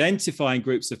reactively identifying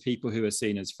groups of people who are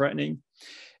seen as threatening.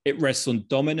 It rests on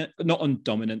not on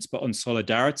dominance, but on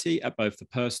solidarity at both the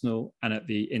personal and at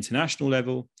the international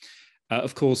level.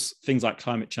 Of course, things like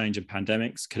climate change and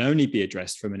pandemics can only be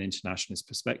addressed from an internationalist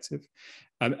perspective.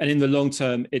 And in the long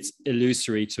term, it's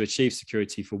illusory to achieve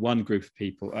security for one group of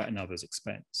people at another's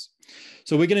expense.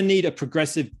 So we're going to need a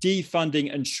progressive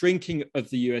defunding and shrinking of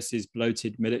the US's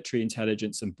bloated military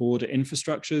intelligence and border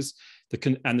infrastructures,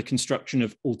 and the construction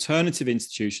of alternative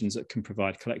institutions that can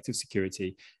provide collective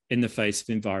security in the face of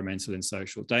environmental and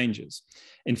social dangers.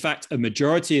 In fact, a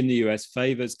majority in the US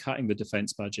favors cutting the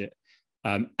defense budget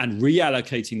and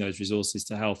reallocating those resources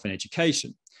to health and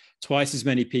education. Twice as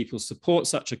many people support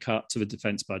such a cut to the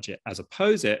defense budget as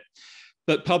oppose it,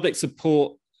 but public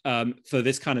support for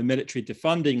this kind of military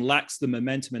defunding lacks the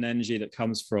momentum and energy that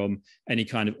comes from any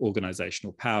kind of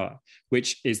organizational power,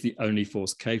 which is the only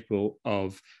force capable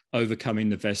of overcoming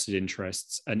the vested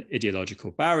interests and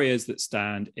ideological barriers that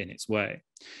stand in its way.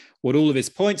 What all of this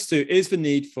points to is the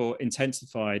need for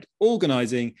intensified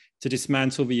organizing to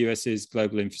dismantle the US's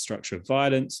global infrastructure of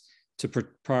violence, to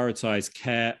prioritize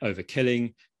care over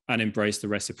killing, and embrace the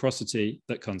reciprocity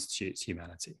that constitutes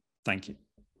humanity. Thank you.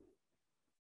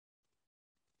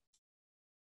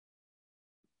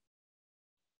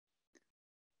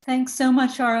 Thanks so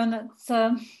much, Arun.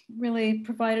 That's really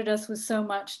provided us with so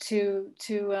much to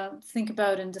think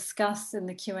about and discuss in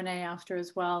the Q&A after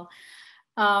as well.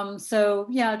 So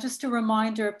yeah, just a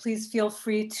reminder, please feel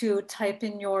free to type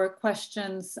in your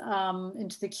questions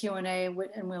into the Q&A,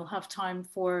 and we'll have time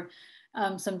for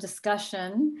some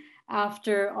discussion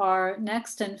after our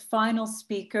next and final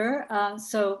speaker.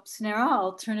 So Sunera,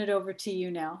 I'll turn it over to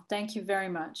you now. Thank you very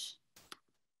much.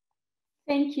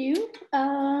 Thank you.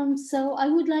 So I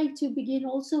would like to begin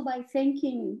also by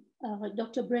thanking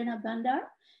Dr. Brenna Bhandar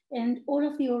and all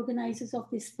of the organizers of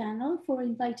this panel for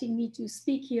inviting me to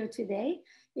speak here today.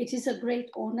 It is a great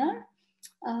honor.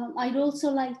 I'd also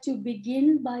like to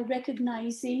begin by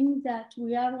recognizing that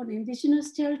we are on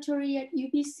Indigenous territory at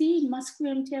UBC,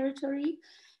 Musqueam territory,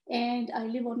 and I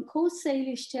live on Coast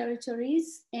Salish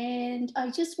territories. And I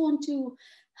just want to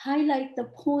highlight the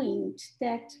point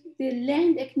that the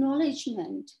land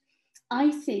acknowledgement,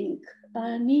 I think,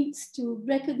 needs to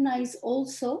recognize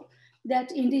also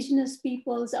that Indigenous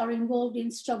peoples are involved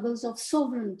in struggles of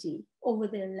sovereignty over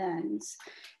their lands.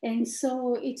 And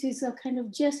so it is a kind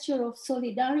of gesture of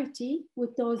solidarity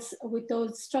with those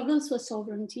struggles for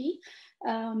sovereignty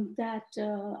that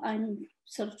I'm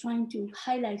sort of trying to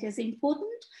highlight as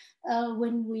important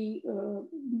when we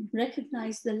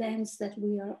recognize the lands that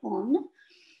we are on.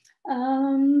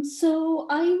 So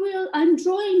I'm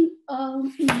drawing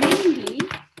mainly,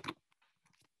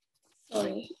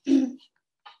 sorry.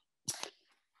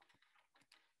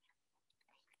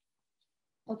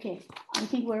 Okay, I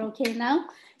think we're okay now.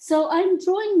 So I'm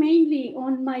drawing mainly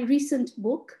on my recent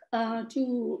book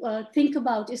to think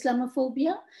about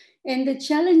Islamophobia and the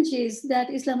challenges that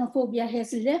Islamophobia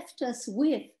has left us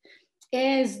with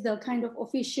as the kind of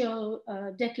official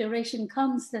declaration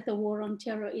comes that the war on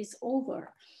terror is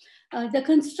over. The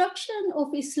construction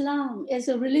of Islam as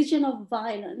a religion of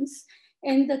violence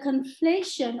and the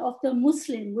conflation of the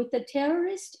Muslim with the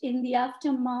terrorist in the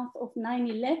aftermath of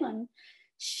 9/11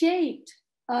 shaped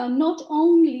not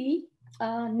only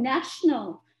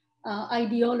national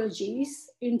ideologies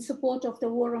in support of the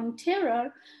war on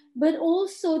terror, but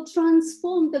also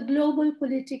transformed the global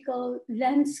political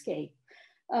landscape.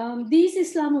 These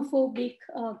Islamophobic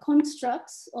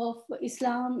constructs of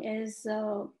Islam as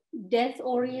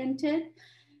death-oriented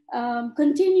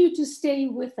continue to stay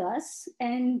with us.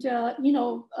 And,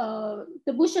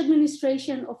 the Bush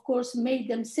administration, of course, made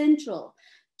them central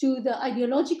to the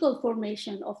ideological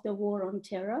formation of the war on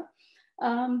terror.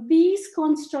 These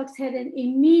constructs had an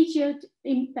immediate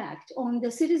impact on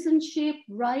the citizenship,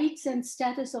 rights, and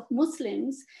status of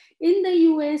Muslims in the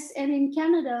US and in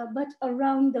Canada, but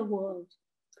around the world.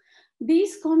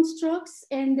 These constructs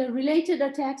and the related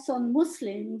attacks on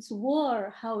Muslims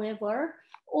were, however,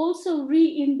 also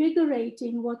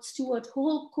reinvigorating what Stuart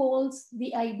Hall calls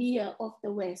the idea of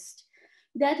the West.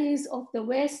 That is, of the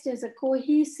West as a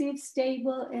cohesive,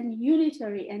 stable, and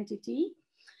unitary entity.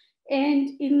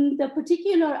 And in the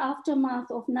particular aftermath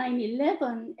of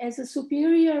 9/11, as a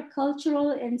superior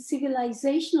cultural and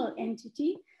civilizational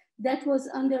entity that was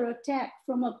under attack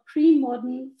from a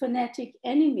pre-modern fanatic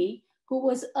enemy who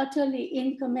was utterly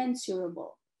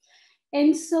incommensurable.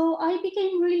 And so I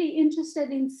became really interested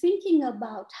in thinking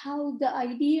about how the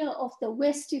idea of the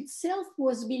West itself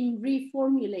was being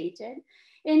reformulated.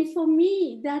 And for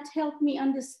me, that helped me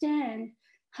understand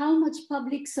how much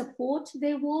public support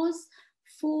there was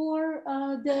for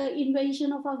the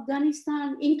invasion of Afghanistan,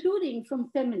 including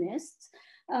from feminists.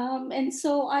 And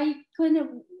so I kind of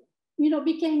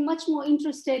became much more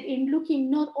interested in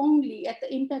looking not only at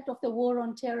the impact of the war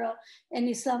on terror and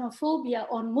Islamophobia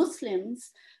on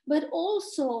Muslims, but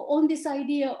also on this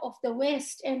idea of the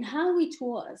West and how it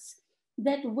was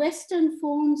that Western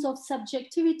forms of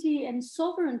subjectivity and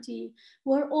sovereignty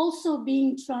were also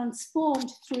being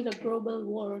transformed through the global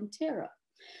war on terror.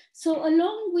 So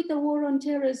along with the war on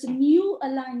terror's new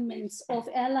alignments of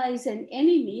allies and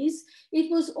enemies,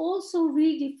 it was also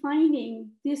redefining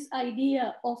this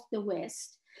idea of the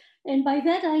West. And by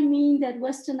that, I mean that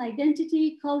Western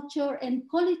identity, culture, and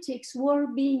politics were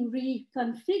being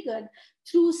reconfigured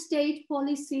through state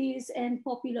policies and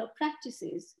popular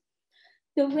practices.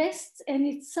 The West and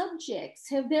its subjects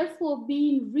have therefore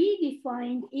been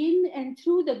redefined in and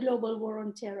through the global war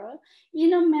on terror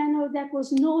in a manner that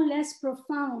was no less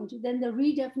profound than the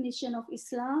redefinition of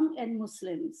Islam and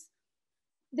Muslims.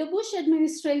 The Bush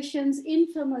administration's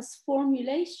infamous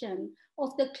formulation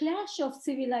of the clash of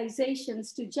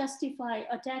civilizations to justify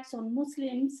attacks on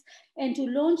Muslims and to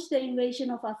launch the invasion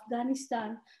of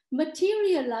Afghanistan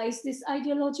materialized this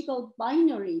ideological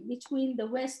binary between the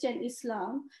West and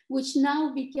Islam, which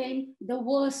now became the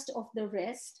worst of the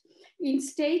rest, in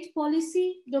state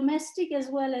policy, domestic as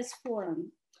well as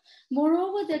foreign.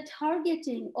 Moreover, the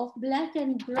targeting of Black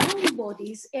and brown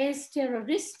bodies as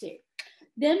terroristic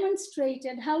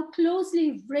demonstrated how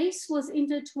closely race was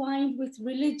intertwined with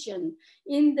religion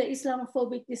in the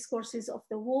Islamophobic discourses of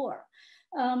the war.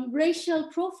 Racial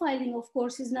profiling, of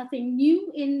course, is nothing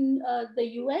new in the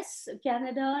US,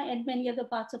 Canada, and many other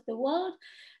parts of the world.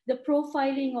 The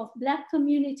profiling of Black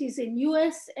communities in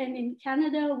US and in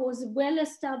Canada was well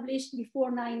established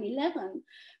before 9/11.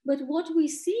 But what we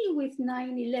see with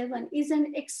 9/11 is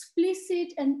an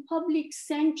explicit and public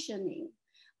sanctioning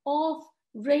of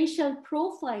racial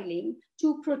profiling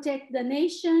to protect the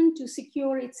nation, to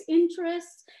secure its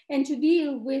interests, and to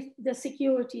deal with the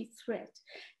security threat.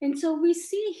 And so we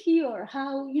see here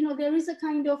how, there is a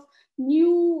kind of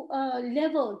new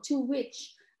level to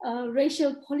which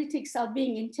racial politics are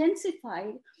being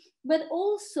intensified, but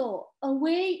also a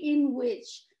way in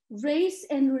which race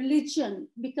and religion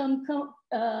become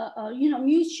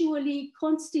mutually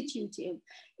constitutive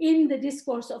in the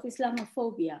discourse of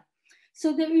Islamophobia.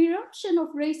 So the eruption of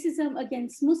racism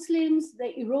against Muslims,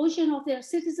 the erosion of their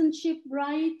citizenship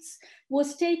rights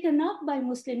was taken up by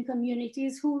Muslim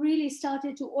communities who really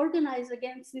started to organize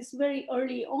against this very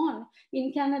early on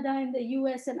in Canada, in the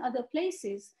US, and other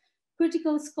places.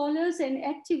 Critical scholars and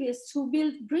activists who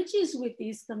built bridges with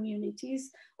these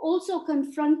communities also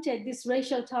confronted this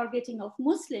racial targeting of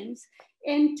Muslims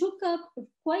and took up,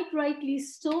 quite rightly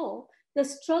so, the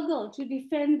struggle to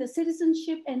defend the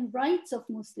citizenship and rights of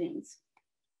Muslims.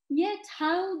 Yet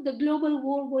how the global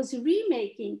war was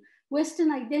remaking Western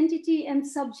identity and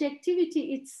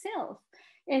subjectivity itself,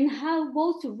 and how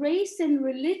both race and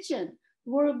religion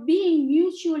were being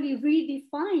mutually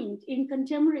redefined in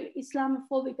contemporary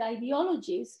Islamophobic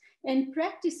ideologies and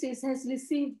practices has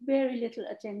received very little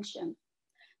attention.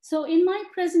 So in my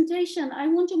presentation, I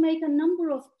want to make a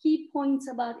number of key points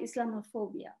about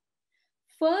Islamophobia.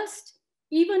 First,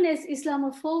 even as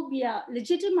Islamophobia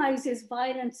legitimizes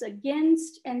violence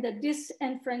against and the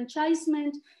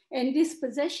disenfranchisement and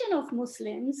dispossession of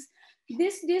Muslims,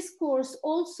 this discourse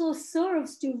also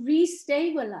serves to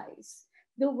restabilize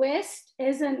the West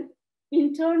as an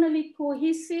internally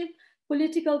cohesive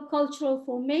political cultural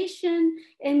formation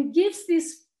and gives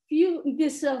this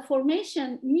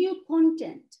formation new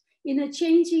content in a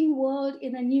changing world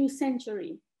in a new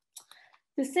century.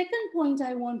 The second point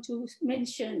I want to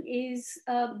mention is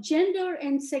gender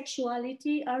and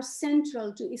sexuality are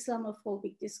central to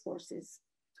Islamophobic discourses.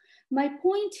 My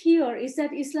point here is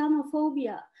that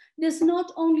Islamophobia does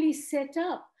not only set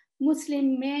up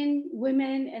Muslim men,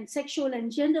 women, and sexual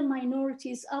and gender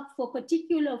minorities up for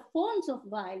particular forms of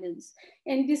violence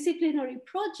and disciplinary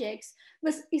projects,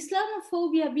 but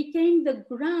Islamophobia became the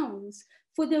grounds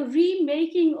for the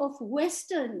remaking of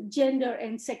Western gender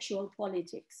and sexual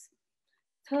politics.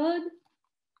 Third,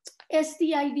 as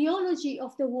the ideology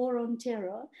of the war on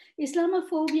terror,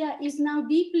 Islamophobia is now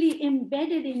deeply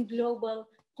embedded in global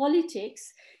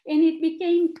politics, and it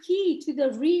became key to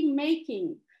the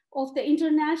remaking of the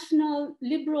international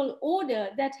liberal order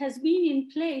that has been in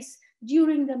place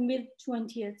during the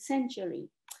mid-20th century.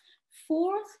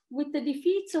 Fourth, with the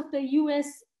defeats of the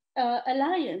US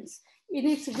alliance in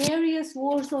its various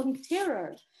wars on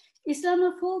terror,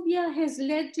 Islamophobia has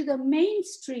led to the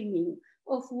mainstreaming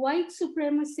of white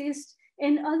supremacist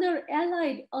and other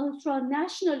allied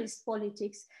ultra-nationalist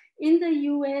politics in the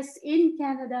US, in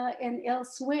Canada, and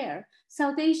elsewhere,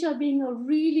 South Asia being a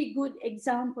really good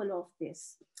example of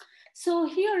this. So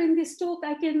here in this talk,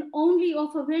 I can only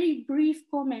offer very brief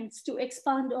comments to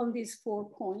expand on these 4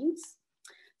 points.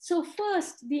 So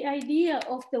first, the idea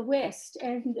of the West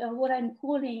and what I'm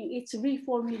calling its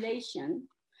reformulation.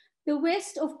 The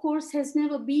West, of course, has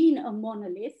never been a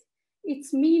monolith.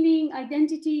 Its meaning,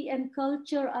 identity, and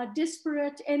culture are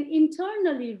disparate and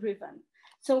internally driven.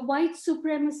 So white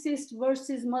supremacist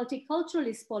versus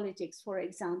multiculturalist politics, for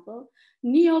example,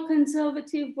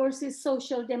 neoconservative versus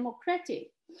social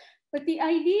democratic. But the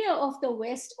idea of the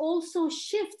West also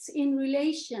shifts in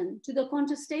relation to the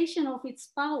contestation of its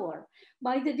power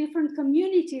by the different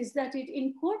communities that it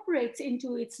incorporates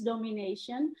into its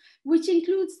domination, which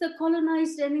includes the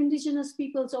colonized and indigenous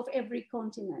peoples of every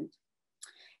continent.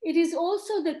 It is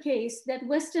also the case that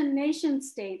Western nation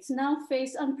states now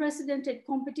face unprecedented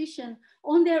competition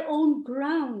on their own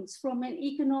grounds from an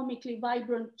economically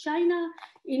vibrant China,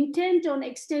 intent on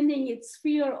extending its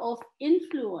sphere of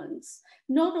influence,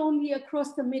 not only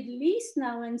across the Middle East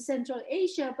now and Central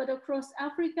Asia, but across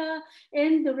Africa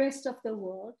and the rest of the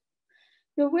world.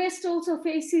 The West also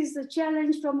faces the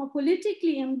challenge from a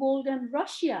politically emboldened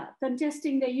Russia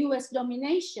contesting the US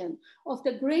domination of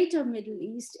the greater Middle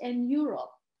East and Europe.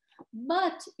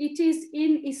 But it is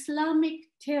in Islamic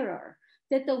terror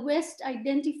that the West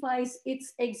identifies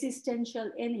its existential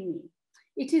enemy.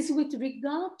 It is with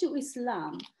regard to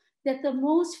Islam that the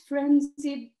most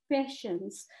frenzied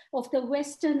passions of the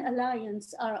Western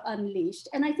alliance are unleashed.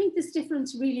 And I think this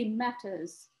difference really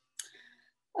matters.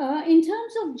 In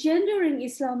terms of gendering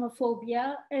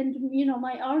Islamophobia, and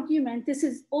my argument, this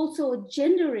is also a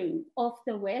gendering of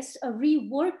the West, a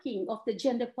reworking of the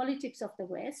gender politics of the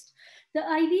West. The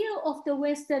idea of the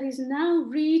West that is now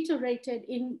reiterated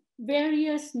in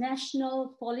various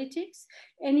national politics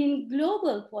and in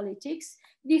global politics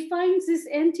defines this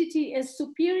entity as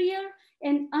superior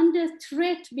and under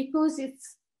threat because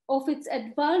of its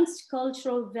advanced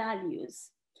cultural values.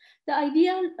 The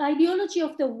ideology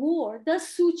of the war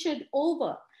thus sutured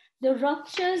over the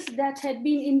ruptures that had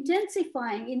been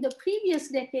intensifying in the previous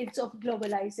decades of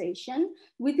globalization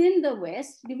within the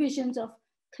West, divisions of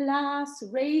class,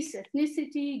 race,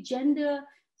 ethnicity, gender,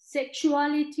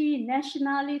 sexuality,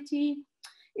 nationality.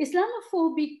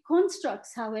 Islamophobic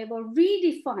constructs, however,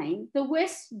 redefine the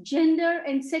West's gender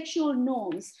and sexual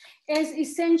norms as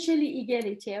essentially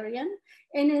egalitarian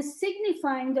and as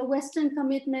signifying the Western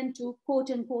commitment to quote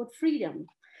unquote freedom.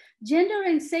 Gender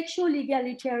and sexual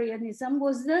egalitarianism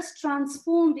was thus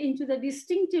transformed into the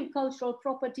distinctive cultural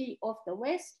property of the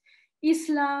West,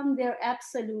 Islam, their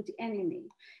absolute enemy.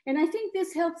 And I think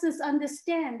this helps us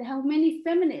understand how many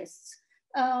feminists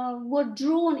were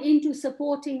drawn into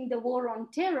supporting the war on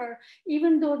terror,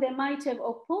 even though they might have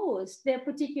opposed their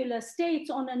particular states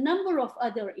on a number of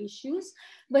other issues.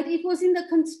 But it was in the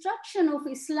construction of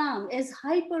Islam as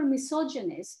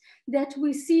hyper-misogynist that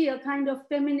we see a kind of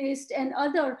feminist and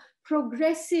other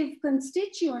progressive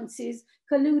constituencies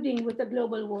colluding with the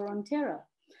global war on terror.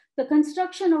 The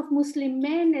construction of Muslim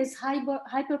men as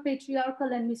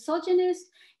hyper-patriarchal and misogynist,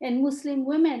 and Muslim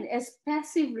women as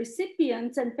passive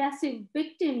recipients and passive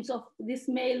victims of this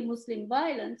male Muslim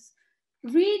violence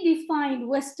redefined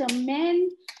Western men,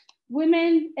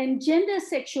 women, and gender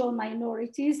sexual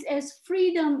minorities as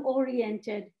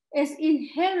freedom-oriented, as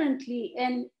inherently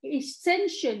and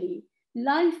essentially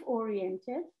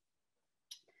life-oriented.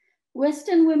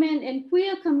 Western women and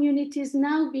queer communities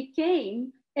now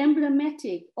became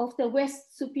emblematic of the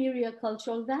West's superior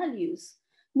cultural values.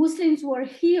 Muslims were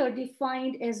here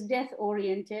defined as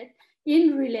death-oriented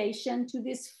in relation to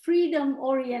this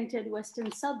freedom-oriented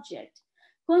Western subject.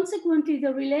 Consequently,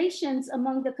 the relations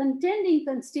among the contending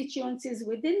constituencies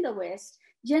within the West,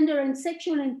 gender and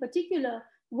sexual in particular,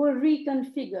 were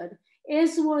reconfigured,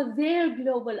 as were their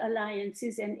global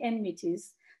alliances and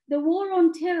enmities. The war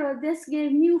on terror thus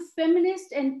gave new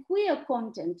feminist and queer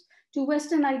content to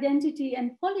Western identity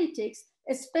and politics,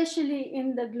 especially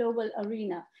in the global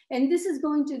arena. And this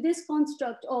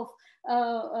construct of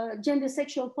gender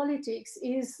sexual politics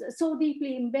is so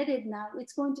deeply embedded now,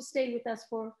 it's going to stay with us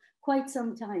for quite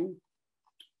some time.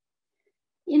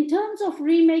 In terms of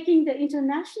remaking the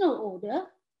international order,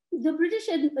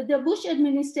 the Bush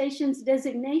administration's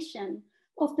designation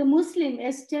of the Muslim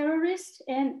as terrorist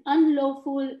and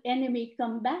unlawful enemy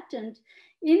combatant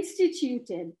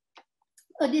instituted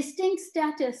a distinct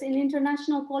status in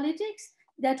international politics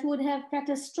that would have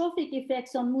catastrophic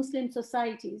effects on Muslim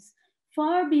societies,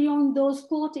 far beyond those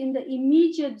caught in the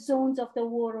immediate zones of the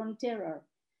war on terror.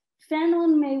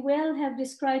 Fanon may well have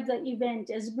described the event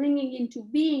as bringing into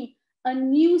being a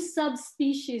new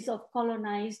subspecies of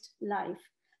colonized life.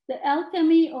 The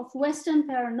alchemy of Western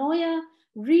paranoia,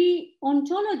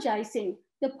 re-ontologizing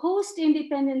the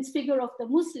post-independence figure of the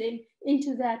Muslim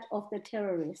into that of the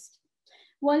terrorist.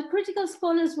 While critical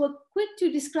scholars were quick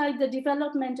to describe the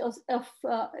development of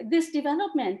this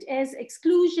development as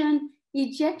exclusion,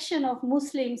 ejection of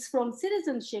Muslims from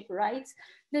citizenship rights,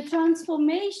 the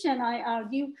transformation, I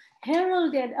argue,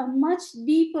 heralded a much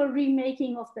deeper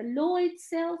remaking of the law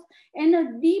itself and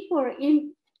a deeper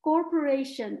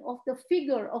incorporation of the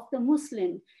figure of the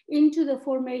Muslim into the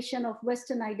formation of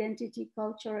Western identity,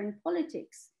 culture, and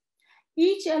politics.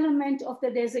 Each element of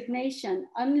the designation,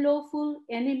 unlawful,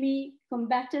 enemy,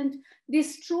 combatant,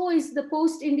 destroys the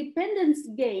post-independence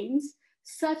gains,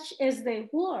 such as they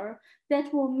were,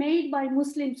 that were made by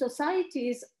Muslim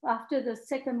societies after the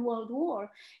Second World War,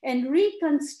 and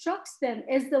reconstructs them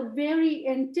as the very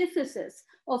antithesis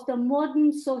of the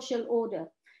modern social order.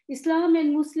 Islam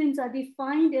and Muslims are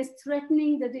defined as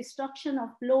threatening the destruction of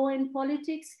law and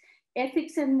politics,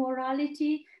 ethics and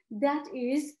morality, that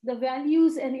is, the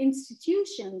values and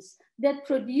institutions that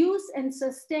produce and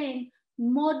sustain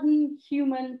modern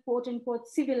human, quote unquote,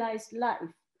 civilized life.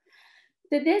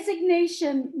 The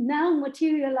designation now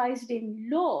materialized in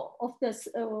law of this,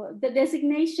 the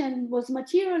designation was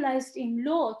materialized in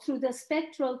law through the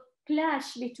spectral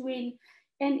clash between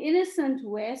an innocent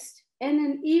West and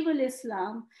an evil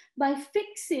Islam by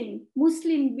fixing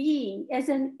Muslim being as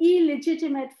an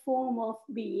illegitimate form of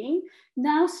being,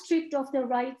 now stripped of the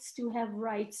rights to have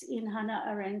rights in Hannah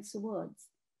Arendt's words.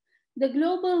 The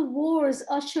global wars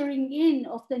ushering in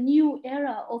of the new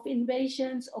era of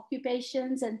invasions,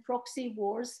 occupations, and proxy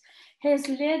wars has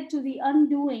led to the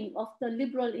undoing of the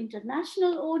liberal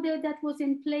international order that was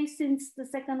in place since the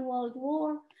Second World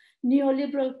War.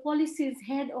 Neoliberal policies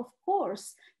had, of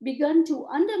course, begun to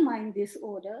undermine this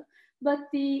order, but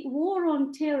the war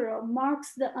on terror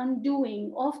marks the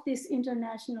undoing of this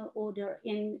international order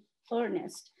in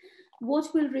earnest.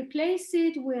 What will replace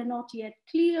it, we're not yet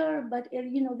clear, but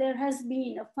there has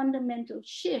been a fundamental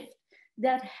shift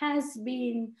that has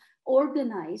been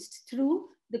organized through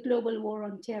the global war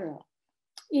on terror.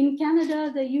 In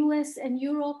Canada, the US, and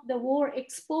Europe, the war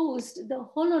exposed the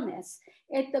hollowness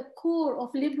at the core of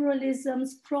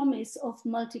liberalism's promise of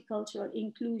multicultural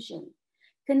inclusion.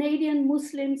 Canadian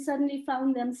Muslims suddenly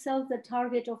found themselves the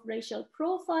target of racial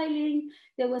profiling.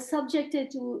 They were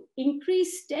subjected to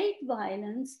increased state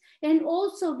violence and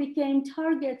also became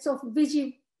targets of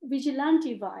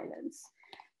vigilante violence.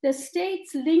 The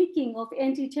state's linking of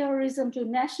anti-terrorism to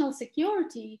national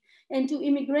security and to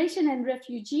immigration and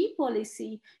refugee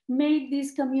policy made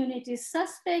these communities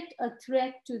suspect, a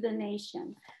threat to the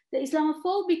nation. The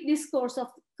Islamophobic discourse of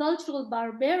cultural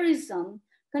barbarism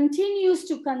continues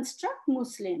to construct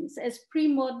Muslims as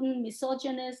pre-modern,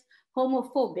 misogynist,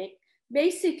 homophobic,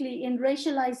 basically in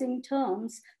racializing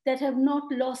terms that have not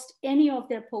lost any of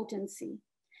their potency.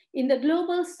 In the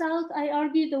global South, I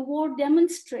argue the war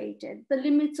demonstrated the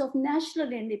limits of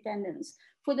national independence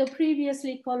for the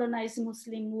previously colonized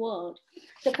Muslim world.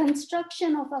 The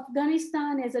construction of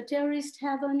Afghanistan as a terrorist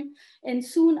haven, and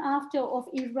soon after of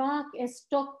Iraq as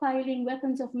stockpiling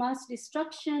weapons of mass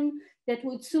destruction that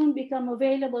would soon become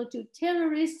available to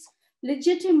terrorists,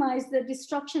 legitimized the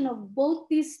destruction of both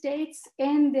these states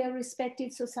and their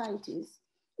respective societies.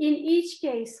 In each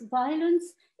case, violence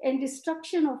and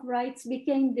destruction of rights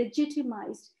became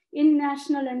legitimized in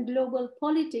national and global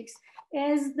politics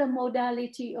as the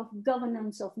modality of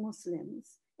governance of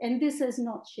Muslims. And this has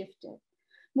not shifted.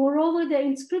 Moreover, the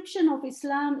inscription of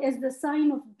Islam as the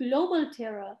sign of global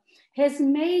terror has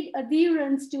made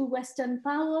adherence to Western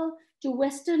power, to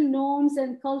Western norms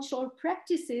and cultural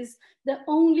practices the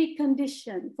only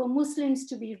condition for Muslims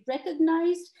to be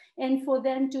recognized and for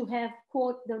them to have,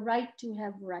 quote, the right to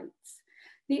have rights.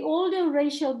 The older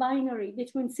racial binary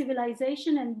between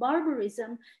civilization and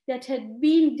barbarism that had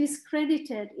been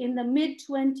discredited in the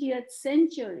mid-20th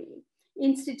century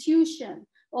institution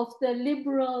of the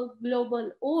liberal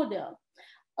global order,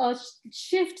 a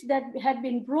shift that had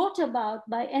been brought about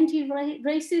by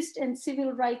anti-racist and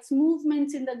civil rights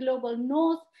movements in the global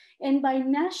north and by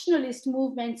nationalist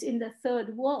movements in the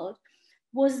third world,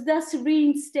 was thus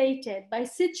reinstated by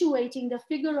situating the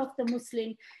figure of the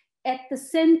Muslim at the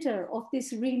center of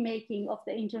this remaking of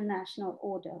the international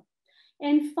order.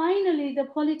 And finally, the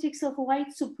politics of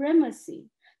white supremacy.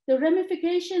 The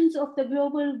ramifications of the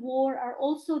global war are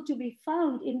also to be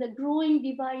found in the growing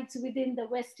divides within the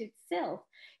West itself,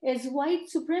 as white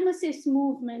supremacist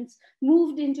movements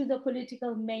moved into the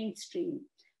political mainstream.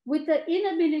 With the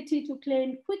inability to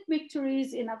claim quick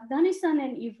victories in Afghanistan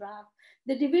and Iraq,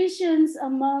 the divisions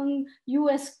among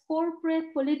US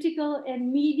corporate, political,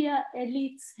 and media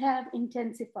elites have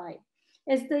intensified.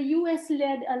 As the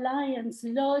US-led alliance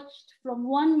lurched from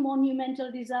one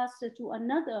monumental disaster to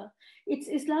another, its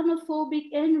Islamophobic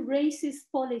and racist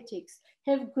politics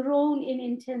have grown in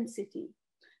intensity.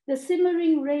 The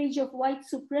simmering rage of white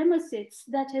supremacists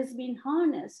that has been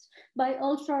harnessed by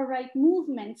ultra-right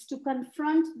movements to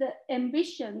confront the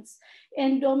ambitions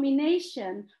and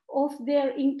domination of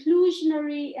their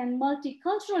inclusionary and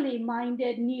multiculturally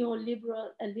minded neoliberal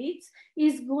elites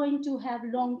is going to have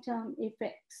long-term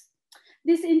effects.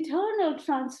 This internal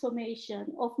transformation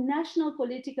of national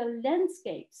political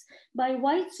landscapes by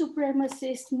white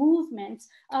supremacist movements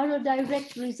are a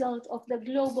direct result of the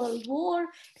global war,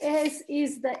 as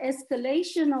is the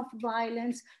escalation of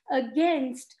violence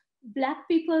against Black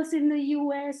peoples in the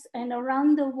US and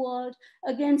around the world,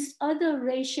 against other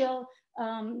racial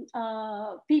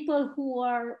people who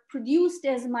are produced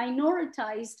as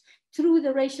minoritized through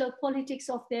the racial politics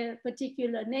of their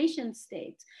particular nation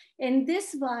states. And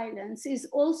this violence is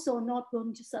also not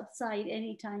going to subside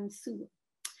anytime soon.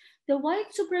 The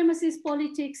white supremacist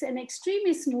politics and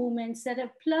extremist movements that have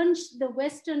plunged the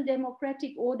Western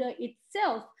democratic order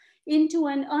itself into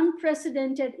an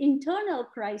unprecedented internal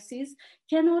crisis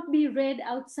cannot be read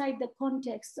outside the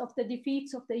context of the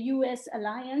defeats of the US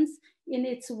alliance in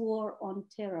its war on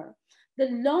terror. The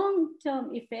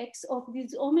long-term effects of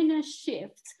these ominous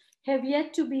shifts have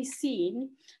yet to be seen,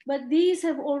 but these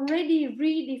have already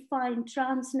redefined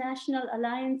transnational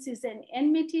alliances and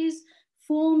enmities,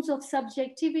 forms of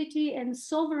subjectivity and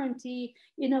sovereignty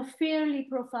in a fairly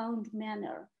profound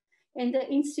manner. And the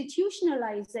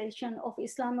institutionalization of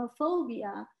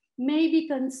Islamophobia may be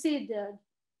considered,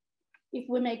 if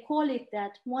we may call it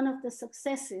that, one of the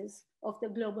successes of the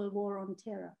global war on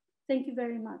terror. Thank you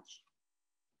very much.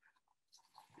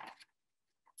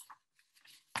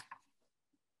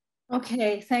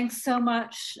 Okay, thanks so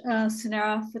much,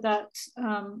 Sunera, for that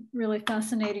really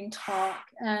fascinating talk.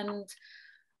 And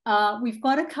we've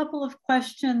got a couple of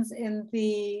questions in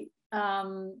the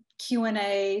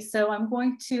Q&A. So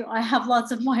I have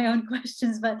lots of my own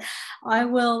questions, but I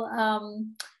will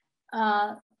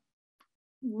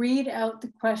read out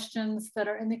the questions that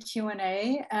are in the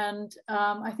Q&A. And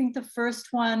I think the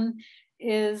first one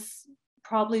is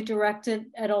probably directed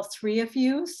at all three of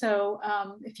you. So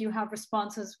if you have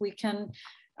responses, we can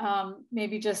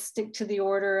maybe just stick to the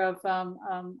order of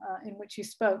in which you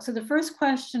spoke. So the first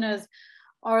question is,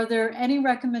 are there any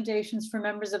recommendations for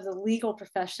members of the legal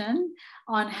profession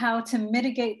on how to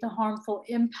mitigate the harmful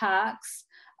impacts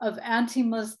of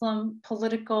anti-Muslim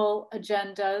political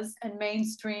agendas and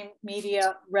mainstream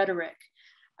media rhetoric?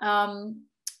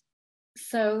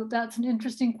 So that's an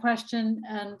interesting question,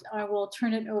 and I will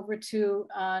turn it over to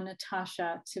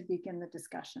Natasha to begin the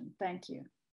discussion. Thank you.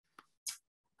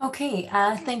 Okay,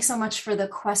 thanks so much for the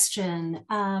question.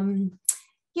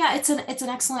 Yeah, it's an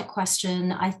excellent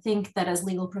question. I think that as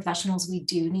legal professionals, we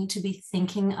do need to be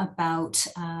thinking about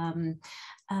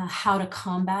how to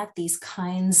combat these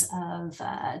kinds of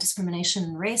discrimination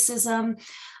and racism.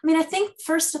 I mean, I think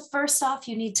first off,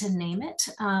 you need to name it,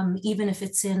 even if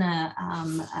it's in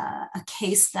a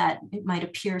case that it might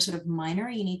appear sort of minor.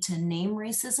 You need to name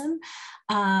racism.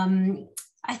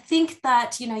 I think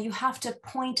that, you know, you have to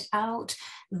point out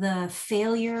the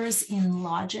failures in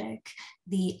logic,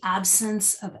 the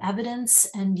absence of evidence,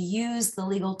 and use the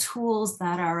legal tools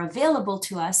that are available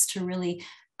to us to really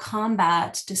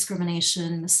combat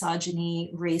discrimination,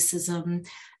 misogyny, racism,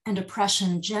 and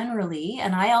oppression generally.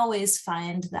 And I always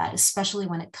find that, especially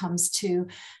when it comes to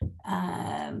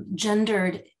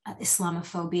gendered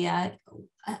Islamophobia,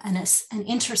 an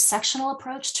intersectional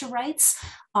approach to rights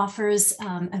offers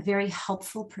a very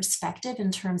helpful perspective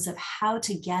in terms of how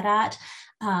to get at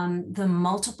the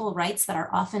multiple rights that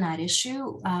are often at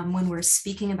issue when we're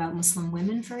speaking about Muslim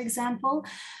women, for example.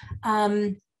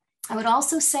 I would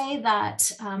also say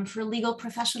that for legal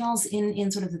professionals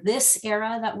in sort of this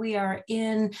era that we are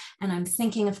in, and I'm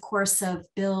thinking, of course, of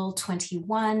Bill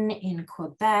 21 in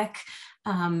Quebec,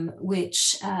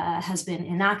 which has been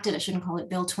enacted. I shouldn't call it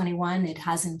Bill 21. It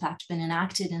has, in fact, been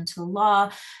enacted into law,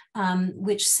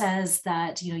 which says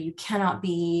that, you know, you cannot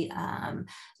be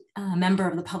a member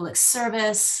of the public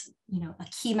service, you know, a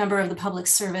key member of the public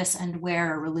service and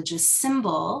wear a religious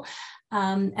symbol.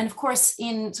 And of course,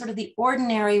 in sort of the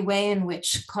ordinary way in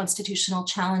which constitutional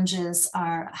challenges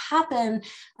happen,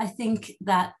 I think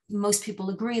that most people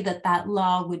agree that that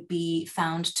law would be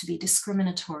found to be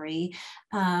discriminatory.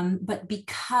 But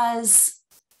because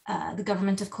the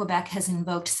government of Quebec has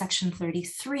invoked Section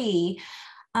 33,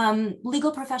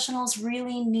 legal professionals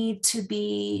really need to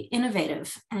be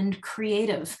innovative and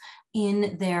creative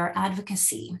in their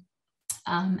advocacy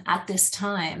at this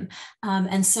time.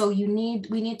 And so we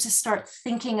need to start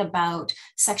thinking about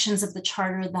sections of the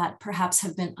charter that perhaps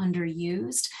have been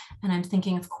underused. And I'm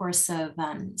thinking, of course, of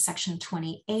Section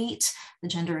 28, the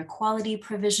gender equality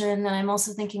provision. And I'm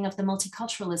also thinking of the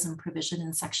multiculturalism provision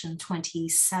in Section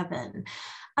 27.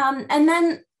 And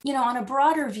then, you know, on a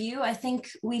broader view, I think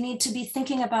we need to be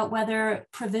thinking about whether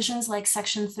provisions like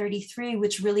Section 33,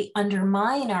 which really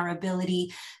undermine our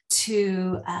ability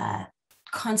to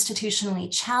constitutionally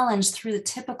challenge through the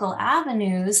typical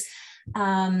avenues,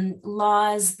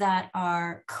 laws that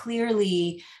are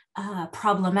clearly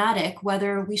problematic,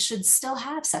 whether we should still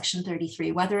have Section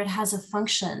 33, whether it has a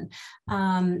function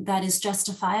that is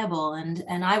justifiable.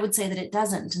 And I would say that it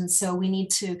doesn't. And so we need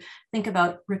to think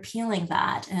about repealing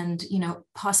that and, you know,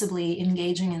 possibly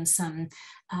engaging in some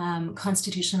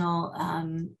constitutional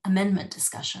amendment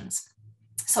discussions.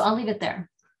 So I'll leave it there.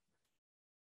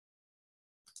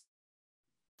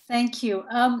 Thank you.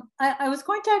 I was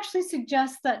going to actually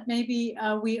suggest that maybe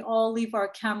we all leave our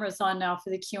cameras on now for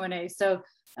the Q&A. So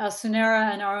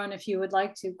Sunera and Arun, if you would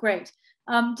like to, great.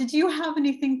 Did you have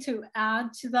anything to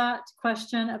add to that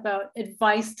question about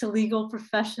advice to legal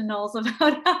professionals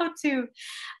about how to,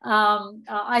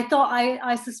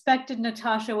 I suspected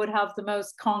Natasha would have the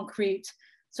most concrete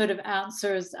sort of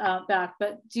answers back,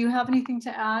 but do you have anything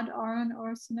to add, Arun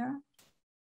or Sunera?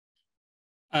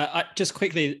 Just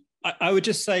quickly, I would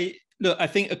just say, look, I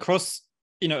think across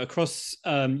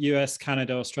US,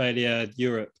 Canada, Australia,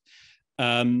 Europe,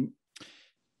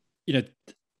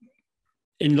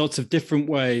 in lots of different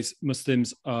ways,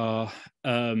 Muslims are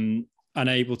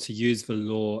unable to use the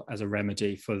law as a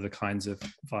remedy for the kinds of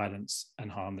violence and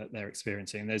harm that they're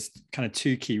experiencing. And there's kind of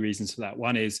two key reasons for that.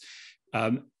 One is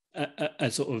a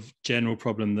sort of general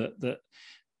problem that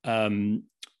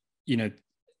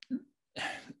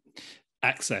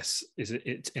access is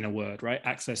it's in a word, right?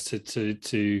 Access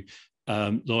to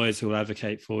lawyers who will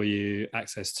advocate for you,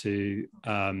 access to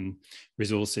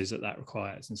resources that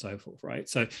requires, and so forth, right?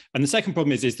 So, and the second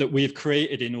problem is that we've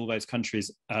created in all those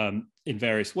countries in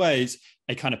various ways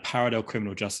a kind of parallel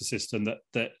criminal justice system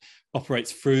that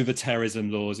operates through the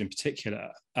terrorism laws in particular,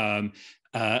 and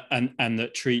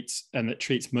that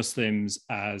treats Muslims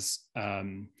as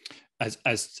kind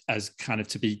of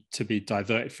to be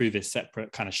diverted through this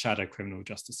separate kind of shadow criminal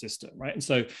justice system, right? And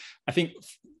so I think,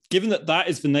 given that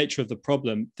is the nature of the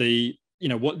problem,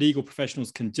 what legal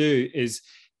professionals can do is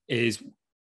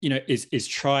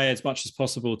try as much as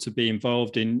possible to be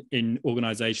involved in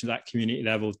organizations at community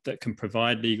level that can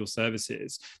provide legal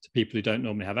services to people who don't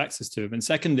normally have access to them. And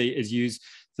secondly, is use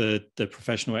the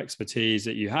professional expertise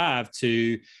that you have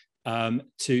to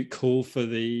call for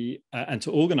and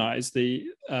to organize the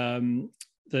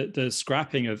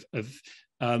scrapping of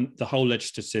the whole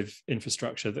legislative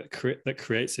infrastructure that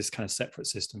creates this kind of separate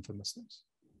system for Muslims.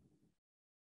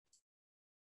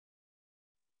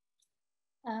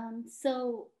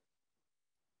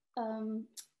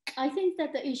 I think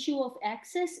that the issue of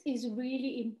access is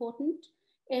really important,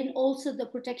 and also the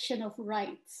protection of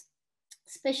rights,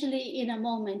 especially in a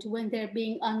moment when they're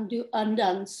being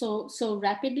undone so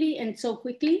rapidly and so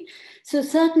quickly. So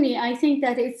certainly, I think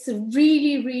that it's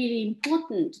really, really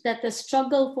important that the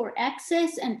struggle for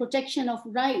access and protection of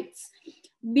rights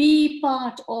be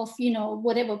part of,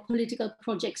 whatever political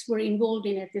projects we're involved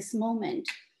in at this moment.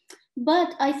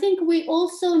 But I think we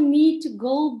also need to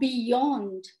go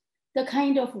beyond the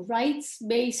kind of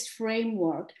rights-based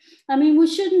framework. I mean, we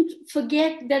shouldn't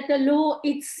forget that the law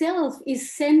itself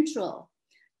is central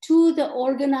to the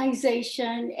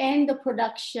organization and the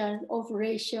production of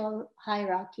racial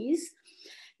hierarchies,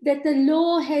 that the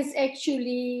law has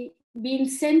actually been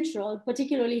central,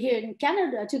 particularly here in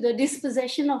Canada, to the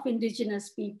dispossession of Indigenous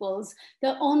peoples,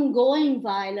 the ongoing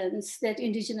violence that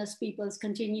Indigenous peoples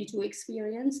continue to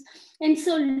experience. And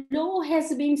so law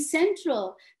has been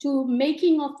central to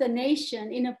making of the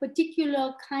nation in a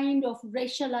particular kind of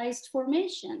racialized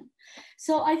formation.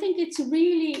 So I think it's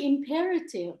really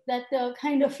imperative that the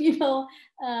kind of,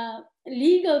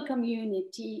 legal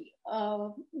community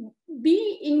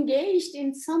be engaged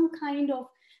in some kind of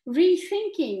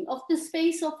rethinking of the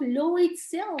space of law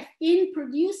itself in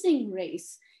producing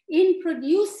race, in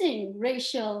producing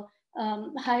racial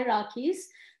hierarchies.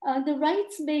 The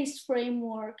rights-based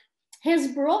framework has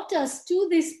brought us to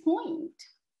this point.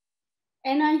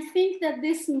 And I think that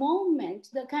this moment,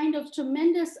 the kind of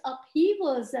tremendous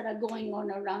upheavals that are going on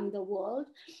around the world,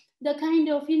 the kind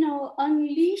of,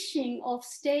 unleashing of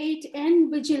state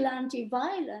and vigilante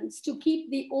violence to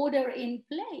keep the order in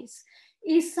place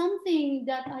is something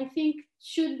that I think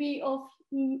should be of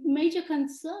major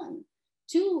concern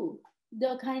to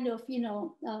the kind of,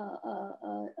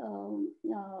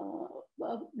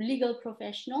 legal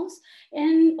professionals.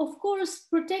 And of course,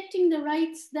 protecting the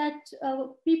rights that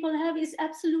people have is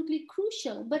absolutely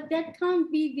crucial, but that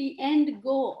can't be the end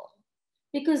goal.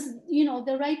 Because,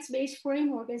 the rights-based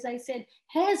framework, as I said,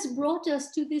 has brought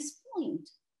us to this point.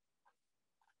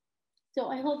 So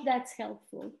I hope that's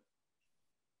helpful.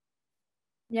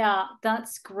 Yeah,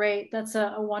 that's great. That's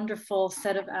a wonderful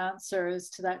set of answers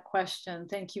to that question.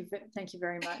 Thank you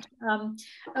very much.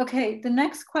 Okay, the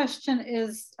next question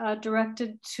is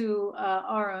directed to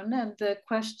Arun, and the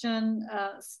question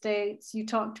states, you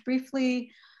talked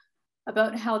briefly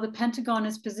about how the Pentagon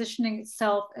is positioning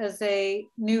itself as a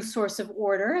new source of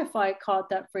order, if I caught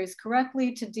that phrase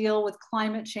correctly, to deal with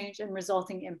climate change and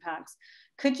resulting impacts.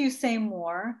 Could you say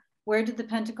more? Where did the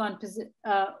Pentagon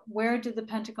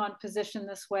position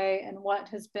this way, and what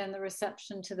has been the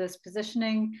reception to this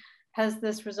positioning? Has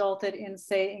this resulted in,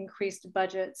 say, increased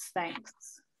budgets?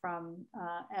 Thanks, from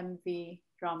MV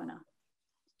Dramana.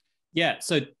 Yeah,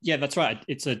 so yeah, that's right.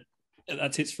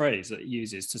 That's its phrase that it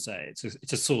uses to say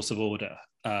it's a source of order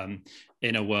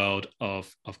in a world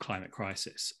of climate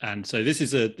crisis. And so this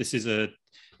is a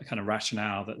kind of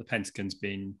rationale that the Pentagon's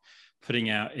been putting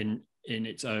out in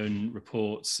its own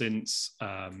reports since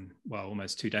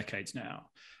almost 2 decades now,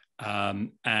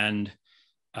 and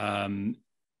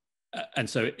and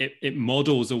so it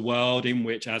models a world in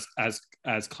which as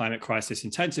climate crisis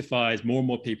intensifies, more and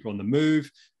more people are on the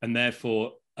move, and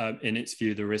therefore, in its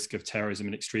view, the risk of terrorism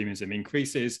and extremism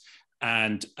increases,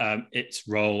 and its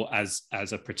role as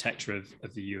a protector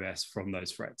of the US from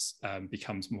those threats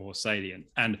becomes more salient.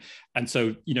 And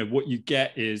so, you know, what you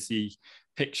get is the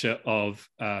picture of,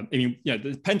 I mean, you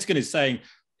know, the Pentagon is saying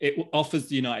it offers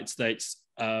the United States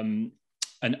an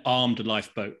armed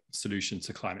lifeboat solution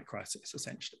to climate crisis,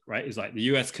 essentially, right? It's like the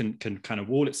US can kind of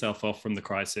wall itself off from the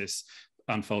crisis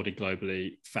unfolding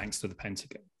globally thanks to the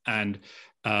Pentagon. And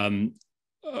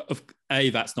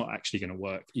that's not actually going to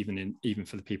work even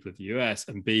for the people of the US,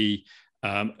 and B,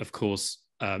 of course,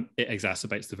 it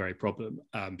exacerbates the very problem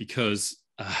because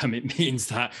it means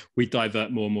that we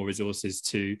divert more and more resources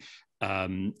to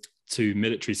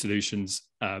military solutions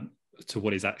to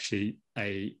what is actually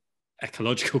a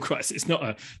ecological crisis,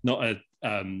 not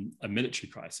a military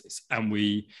crisis. And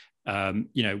we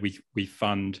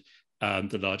fund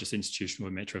the largest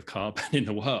institutional emitter of carbon in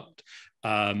the world.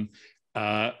 And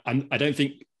I don't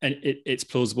think it's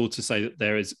plausible to say that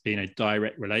there has been a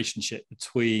direct relationship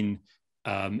between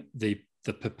the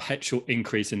perpetual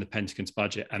increase in the Pentagon's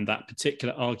budget and that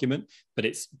particular argument, but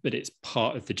it's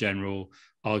part of the general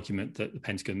argument that the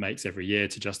Pentagon makes every year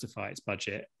to justify its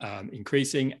budget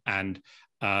increasing, and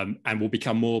will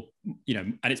become more, you know,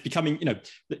 and it's becoming, you know,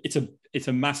 it's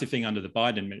a massive thing under the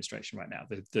Biden administration right now.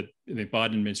 The Biden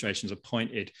administration has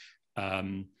appointed,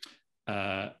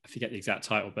 I forget the exact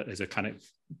title, but there's a kind of,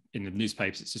 in the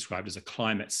newspapers, it's described as a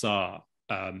climate czar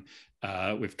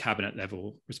with cabinet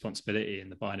level responsibility in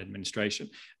the Biden administration.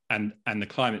 And the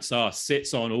climate czar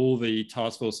sits on all the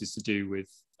task forces to do with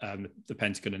the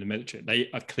Pentagon and the military. They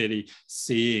are clearly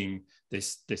seeing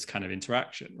this kind of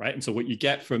interaction, right? And so what you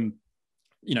get from,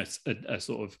 you know, a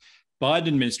sort of Biden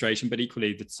administration, but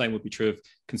equally the same would be true of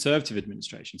conservative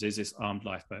administrations, is this armed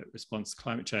lifeboat response to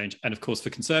climate change. And of course,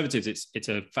 for conservatives, it's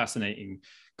a fascinating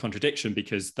contradiction,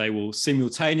 because they will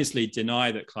simultaneously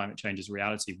deny that climate change is a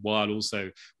reality while also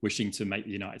wishing to make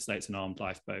the United States an armed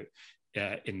lifeboat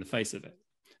in the face of it.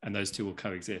 And those two will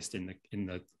coexist in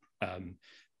the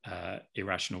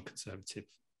irrational conservative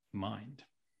mind.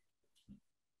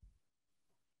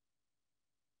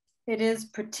 It is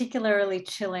particularly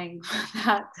chilling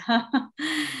that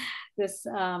this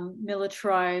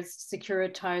militarized,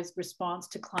 securitized response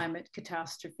to climate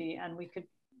catastrophe, and we could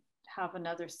have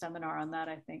another seminar on that,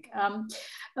 I think.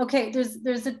 Okay,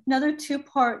 there's another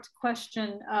two-part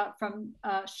question from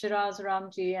Shiraz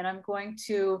Ramji, and I'm going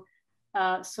to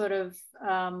sort of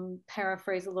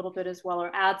paraphrase a little bit as well,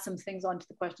 or add some things onto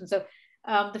the question. So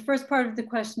the first part of the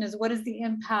question is, what is the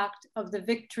impact of the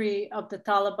victory of the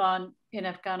Taliban in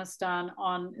Afghanistan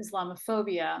on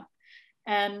Islamophobia?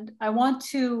 And I want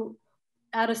to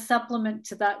add a supplement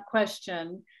to that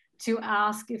question to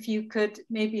ask if you could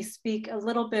maybe speak a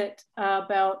little bit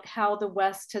about how the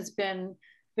West has been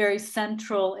very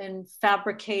central in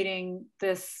fabricating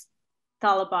this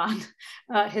Taliban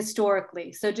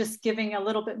historically. So just giving a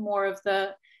little bit more of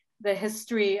the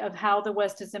history of how the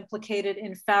West is implicated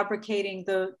in fabricating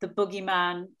the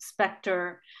boogeyman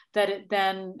specter that it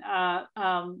then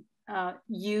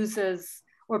uses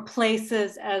or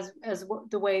places as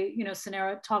the way, you know,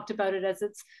 Sunera talked about it, as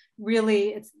it's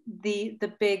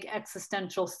the big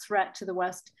existential threat to the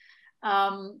West.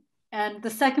 And the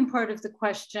second part of the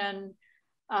question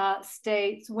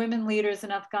states, women leaders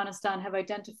in Afghanistan have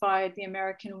identified the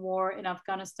American war in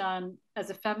Afghanistan as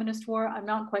a feminist war. I'm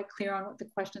not quite clear on what the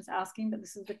question is asking, but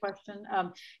this is the question.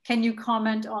 Can you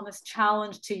comment on this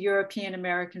challenge to European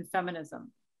American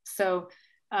feminism? So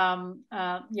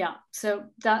yeah, so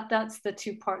that's the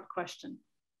two-part question.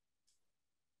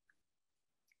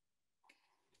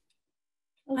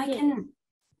 Okay.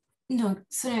 No,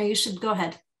 Sunera, you should go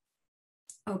ahead.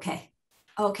 Okay.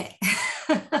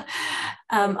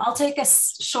 I'll take a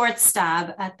short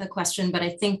stab at the question, but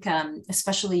I think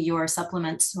especially your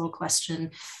supplemental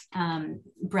question,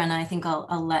 Brenna, I think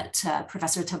I'll let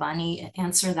Professor Thobani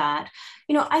answer that.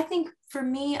 You know, I think for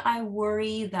me, I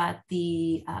worry that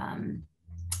the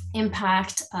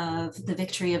impact of the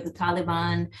victory of the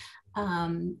Taliban,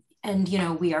 and, you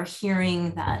know, we are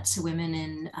hearing that women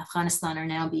in Afghanistan are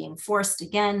now being forced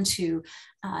again to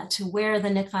wear the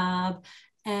niqab.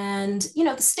 And, you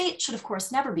know, the state should, of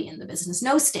course, never be in the business.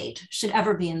 No state should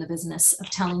ever be in the business of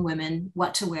telling women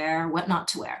what to wear, what not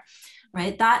to wear,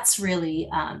 right? That's really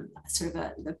sort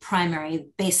of the primary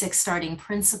basic starting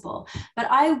principle. But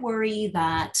I worry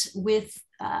that with,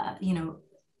 you know,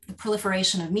 the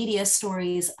proliferation of media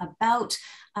stories about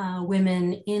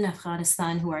women in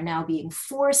Afghanistan who are now being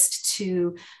forced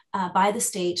to, by the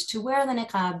state, to wear the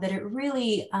niqab, that it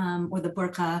really, or the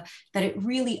burqa, that it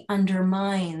really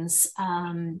undermines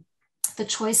the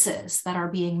choices that are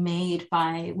being made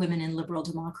by women in liberal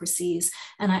democracies.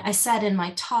 And I said in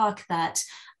my talk that,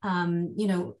 you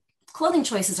know, clothing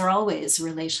choices are always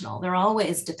relational. They're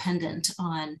always dependent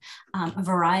on a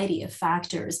variety of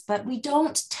factors, but we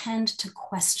don't tend to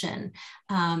question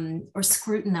or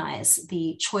scrutinize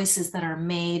the choices that are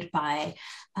made by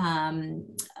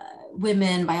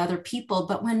women, by other people.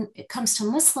 But when it comes to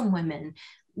Muslim women,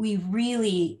 we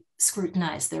really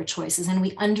scrutinize their choices and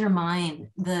we undermine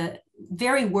the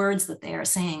very words that they are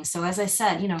saying. So as I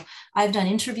said, you know, I've done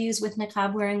interviews with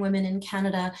niqab wearing women in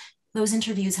Canada. Those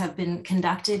interviews have been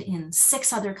conducted in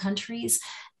 6 other countries.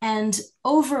 And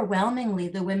overwhelmingly,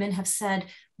 the women have said,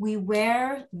 we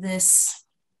wear this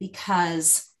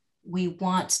because we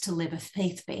want to live a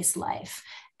faith-based life.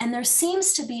 And there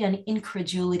seems to be an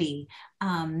incredulity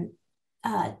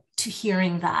to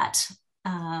hearing that.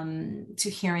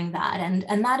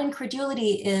 And that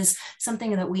incredulity is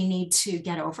something that we need to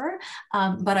get over.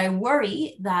 But I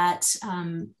worry that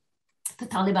the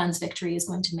Taliban's victory is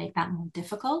going to make that more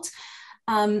difficult.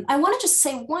 I want to just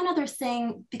say one other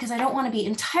thing, because I don't want to be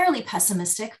entirely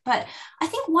pessimistic, but I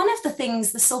think one of the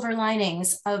things, the silver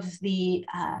linings of the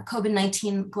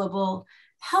COVID-19 global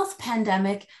health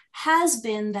pandemic has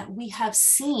been that we have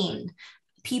seen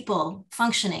people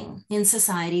functioning in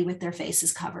society with their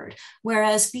faces covered.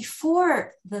 Whereas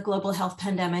before the global health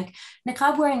pandemic,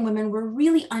 niqab wearing women were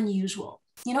really unusual,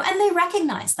 you know, and they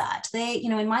recognize that. They, you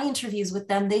know, in my interviews with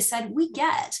them, they said, we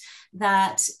get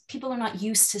that people are not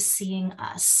used to seeing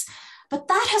us. But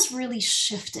that has really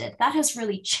shifted. That has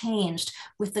really changed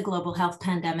with the global health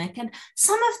pandemic. And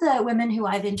some of the women who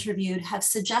I've interviewed have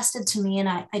suggested to me, and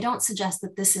I don't suggest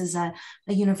that this is a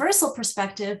universal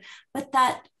perspective, but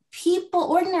that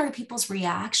ordinary people's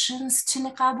reactions to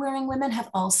niqab wearing women have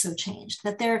also changed,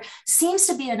 that there seems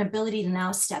to be an ability to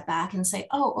now step back and say,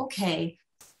 oh, okay,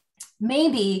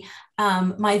 maybe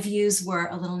my views were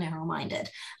a little narrow-minded.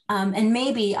 And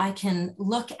maybe I can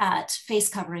look at face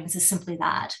coverings as simply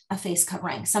that, a face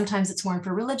covering. Sometimes it's worn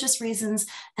for religious reasons,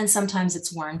 and sometimes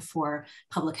it's worn for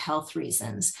public health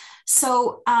reasons.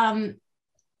 So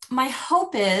my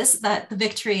hope is that the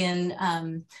victory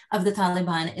of the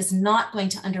Taliban is not going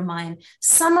to undermine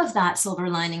some of that silver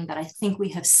lining that I think we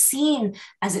have seen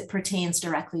as it pertains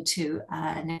directly to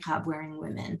niqab wearing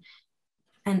women.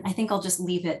 And I think I'll just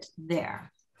leave it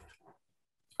there.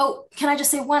 Oh, can I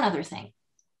just say one other thing?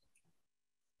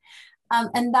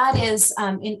 And that is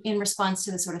in response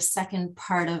to the sort of second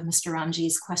part of Mr.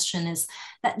 Ramji's question, is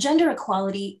that gender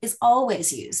equality is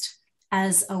always used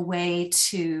as a way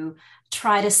to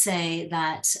try to say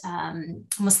that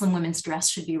Muslim women's dress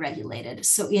should be regulated.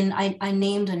 So I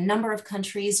named a number of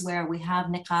countries where we have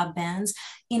niqab bans.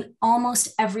 In almost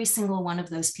every single one of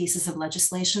those pieces of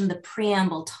legislation, the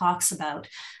preamble talks about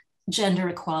gender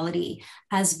equality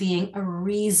as being a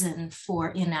reason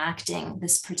for enacting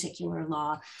this particular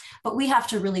law. But we have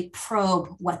to really probe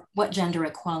what gender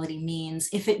equality means.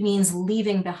 If it means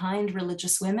leaving behind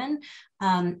religious women,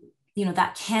 you know,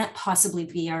 that can't possibly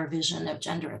be our vision of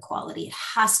gender equality. It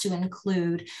has to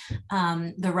include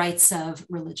the rights of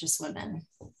religious women.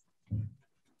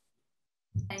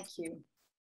 Thank you.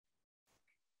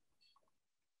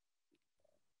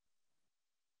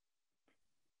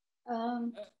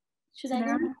 Should I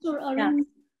go next or Arun?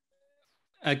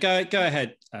 Yeah. Go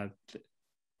ahead.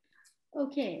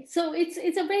 Okay, so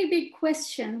it's a very big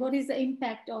question. What is the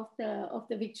impact of the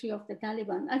victory of the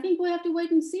Taliban? I think we have to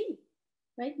wait and see,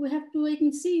 right? We have to wait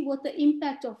and see what the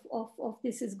impact of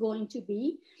this is going to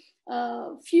be.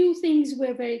 Few things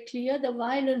were very clear. The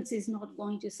violence is not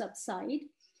going to subside.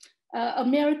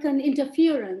 American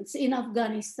interference in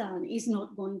Afghanistan is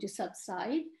not going to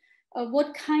subside.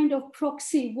 What kind of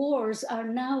proxy wars are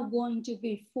now going to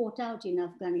be fought out in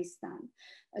Afghanistan?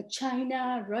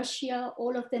 China, Russia,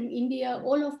 all of them, India,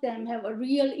 all of them have a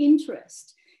real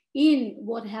interest in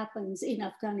what happens in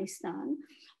Afghanistan.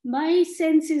 My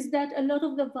sense is that a lot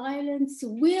of the violence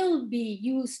will be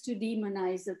used to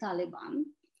demonize the Taliban.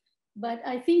 But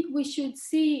I think we should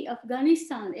see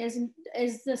Afghanistan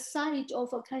as the site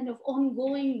of a kind of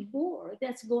ongoing war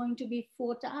that's going to be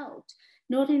fought out,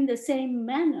 not in the same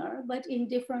manner, but in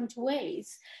different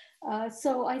ways.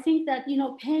 So I think that, you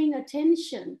know, paying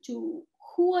attention to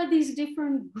who are these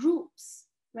different groups,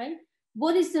 right?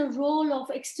 What is the role of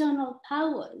external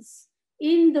powers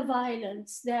in the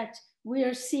violence that we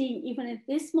are seeing even at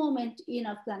this moment in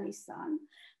Afghanistan,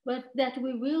 but that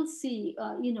we will see,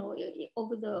 you know,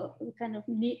 over the kind of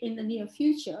in the near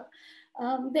future.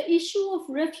 The issue of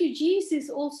refugees is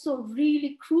also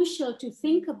really crucial to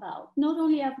think about. Not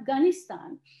only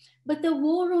Afghanistan, but the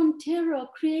war on terror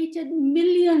created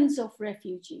millions of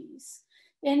refugees.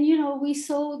 And, you know, we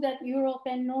saw that Europe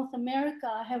and North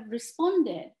America have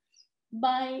responded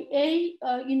by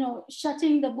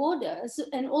shutting the borders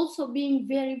and also being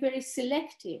very, very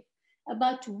selective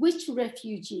about which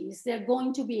refugees they're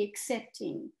going to be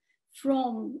accepting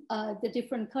from the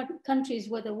different countries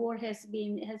where the war has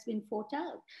been fought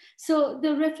out. So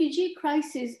the refugee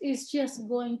crisis is just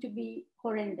going to be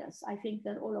horrendous. I think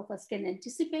that all of us can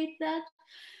anticipate that.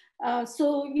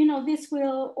 So, you know, this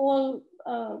will all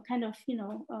go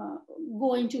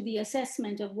into the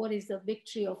assessment of what is the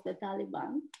victory of the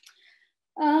Taliban.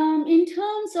 In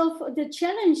terms of the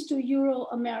challenge to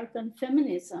Euro-American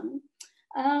feminism,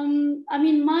 I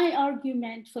mean, my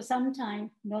argument for some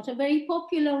time, not a very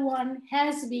popular one,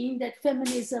 has been that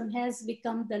feminism has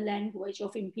become the language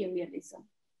of imperialism.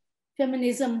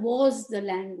 Feminism was the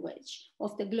language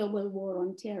of the global war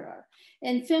on terror.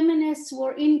 And feminists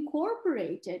were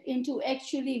incorporated into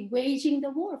actually waging the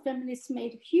war. Feminists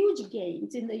made huge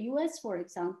gains in the US, for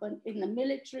example, in the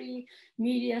military,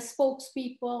 media,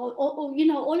 spokespeople,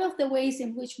 all of the ways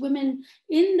in which women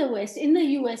in the West, in the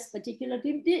US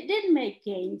particularly, did make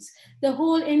gains. The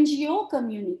whole NGO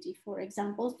community, for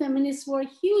example, feminists were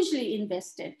hugely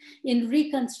invested in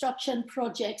reconstruction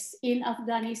projects in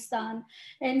Afghanistan.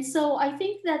 And so I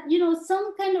think that, you know,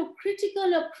 some kind of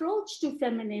critical approach to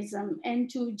feminism and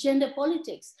to gender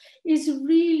politics is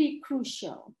really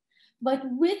crucial. But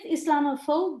with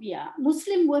Islamophobia,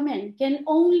 Muslim women can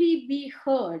only be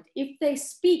heard if they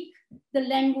speak the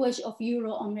language of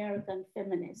Euro-American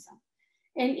feminism,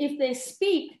 and if they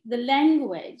speak the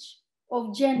language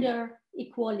of gender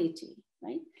equality,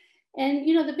 right? And,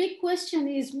 you know, the big question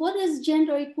is, what does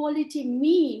gender equality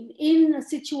mean in a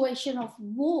situation of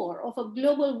war, of a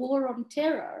global war on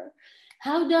terror?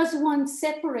 How does one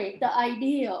separate the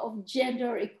idea of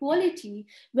gender equality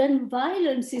when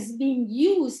violence is being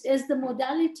used as the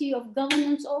modality of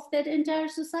governance of that entire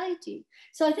society?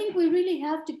 So I think we really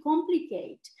have to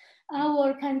complicate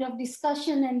our kind of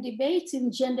discussion and debates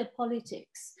in gender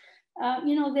politics.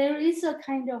 You know, there is a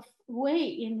kind of way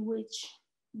in which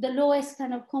the lowest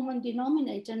kind of common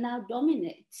denominator now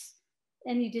dominates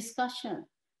any discussion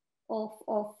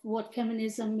of what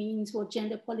feminism means, what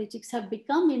gender politics have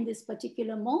become in this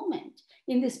particular moment,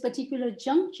 in this particular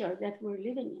juncture that we're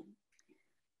living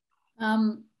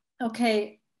in.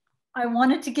 Okay, I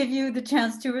wanted to give you the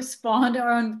chance to respond,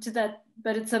 Arun, to that,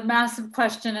 but it's a massive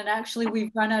question, and actually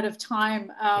we've run out of time.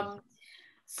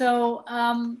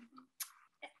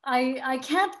 I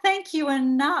can't thank you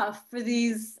enough for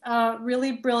these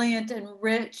really brilliant and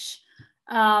rich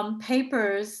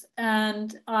papers,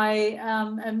 and I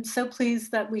am so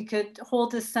pleased that we could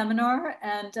hold this seminar,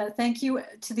 and thank you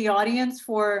to the audience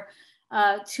for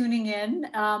tuning in.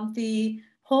 The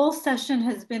whole session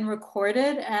has been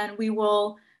recorded, and we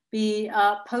will be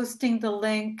posting the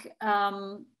link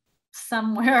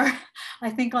somewhere, I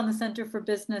think on the Center for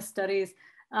Business Studies,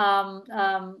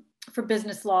 for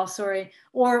business law, sorry,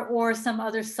 or some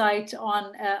other site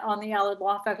on the Allard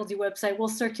Law faculty website. We'll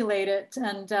circulate it,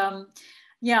 and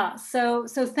yeah, so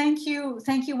thank you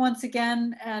once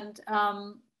again, and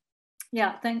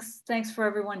yeah, thanks for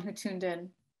everyone who tuned in.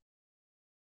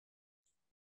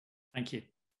 Thank you.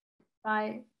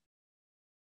 Bye.